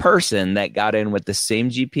one person that got in with the same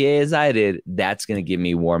GPA as I did, that's going to give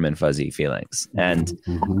me warm and fuzzy feelings. And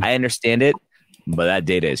I understand it, but that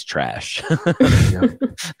data is trash.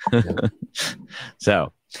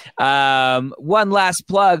 So one last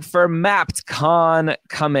plug for MappedCon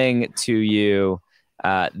coming to you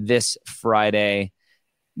this Friday.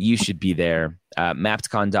 You should be there.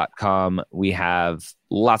 MappedCon.com. We have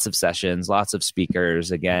lots of sessions, lots of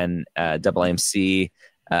speakers. Again, AAMC,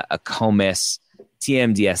 ACOMIS,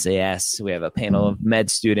 TMDSAS. We have a panel of med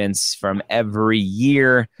students from every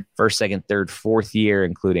year, first, second, third, fourth year,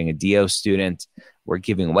 including a DO student. We're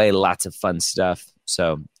giving away lots of fun stuff.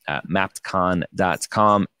 So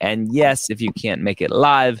MappedCon.com. And yes, if you can't make it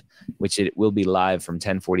live, which it will be live from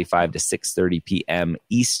 10:45 to 6:30 p.m.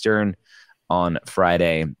 Eastern on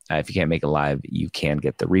Friday. If you can't make it live, you can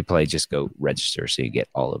get the replay. Just go register so you get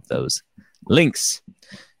all of those links.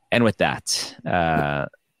 And with that,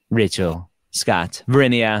 Rachel, Scott,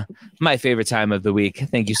 Verinia, my favorite time of the week.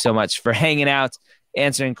 Thank you so much for hanging out,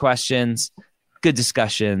 answering questions, good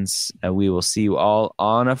discussions. We will see you all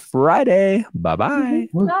on a Friday. Bye-bye.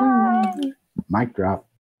 Bye. Mic drop.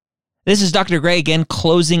 This is Dr. Gray again,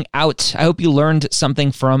 closing out. I hope you learned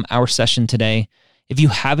something from our session today. If you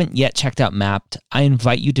haven't yet checked out Mappd, I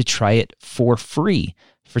invite you to try it for free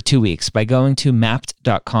for 2 weeks by going to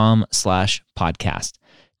mappd.com/podcast.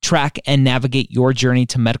 Track and navigate your journey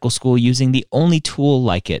to medical school using the only tool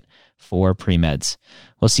like it for pre-meds.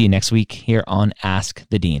 We'll see you next week here on Ask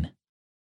the Dean.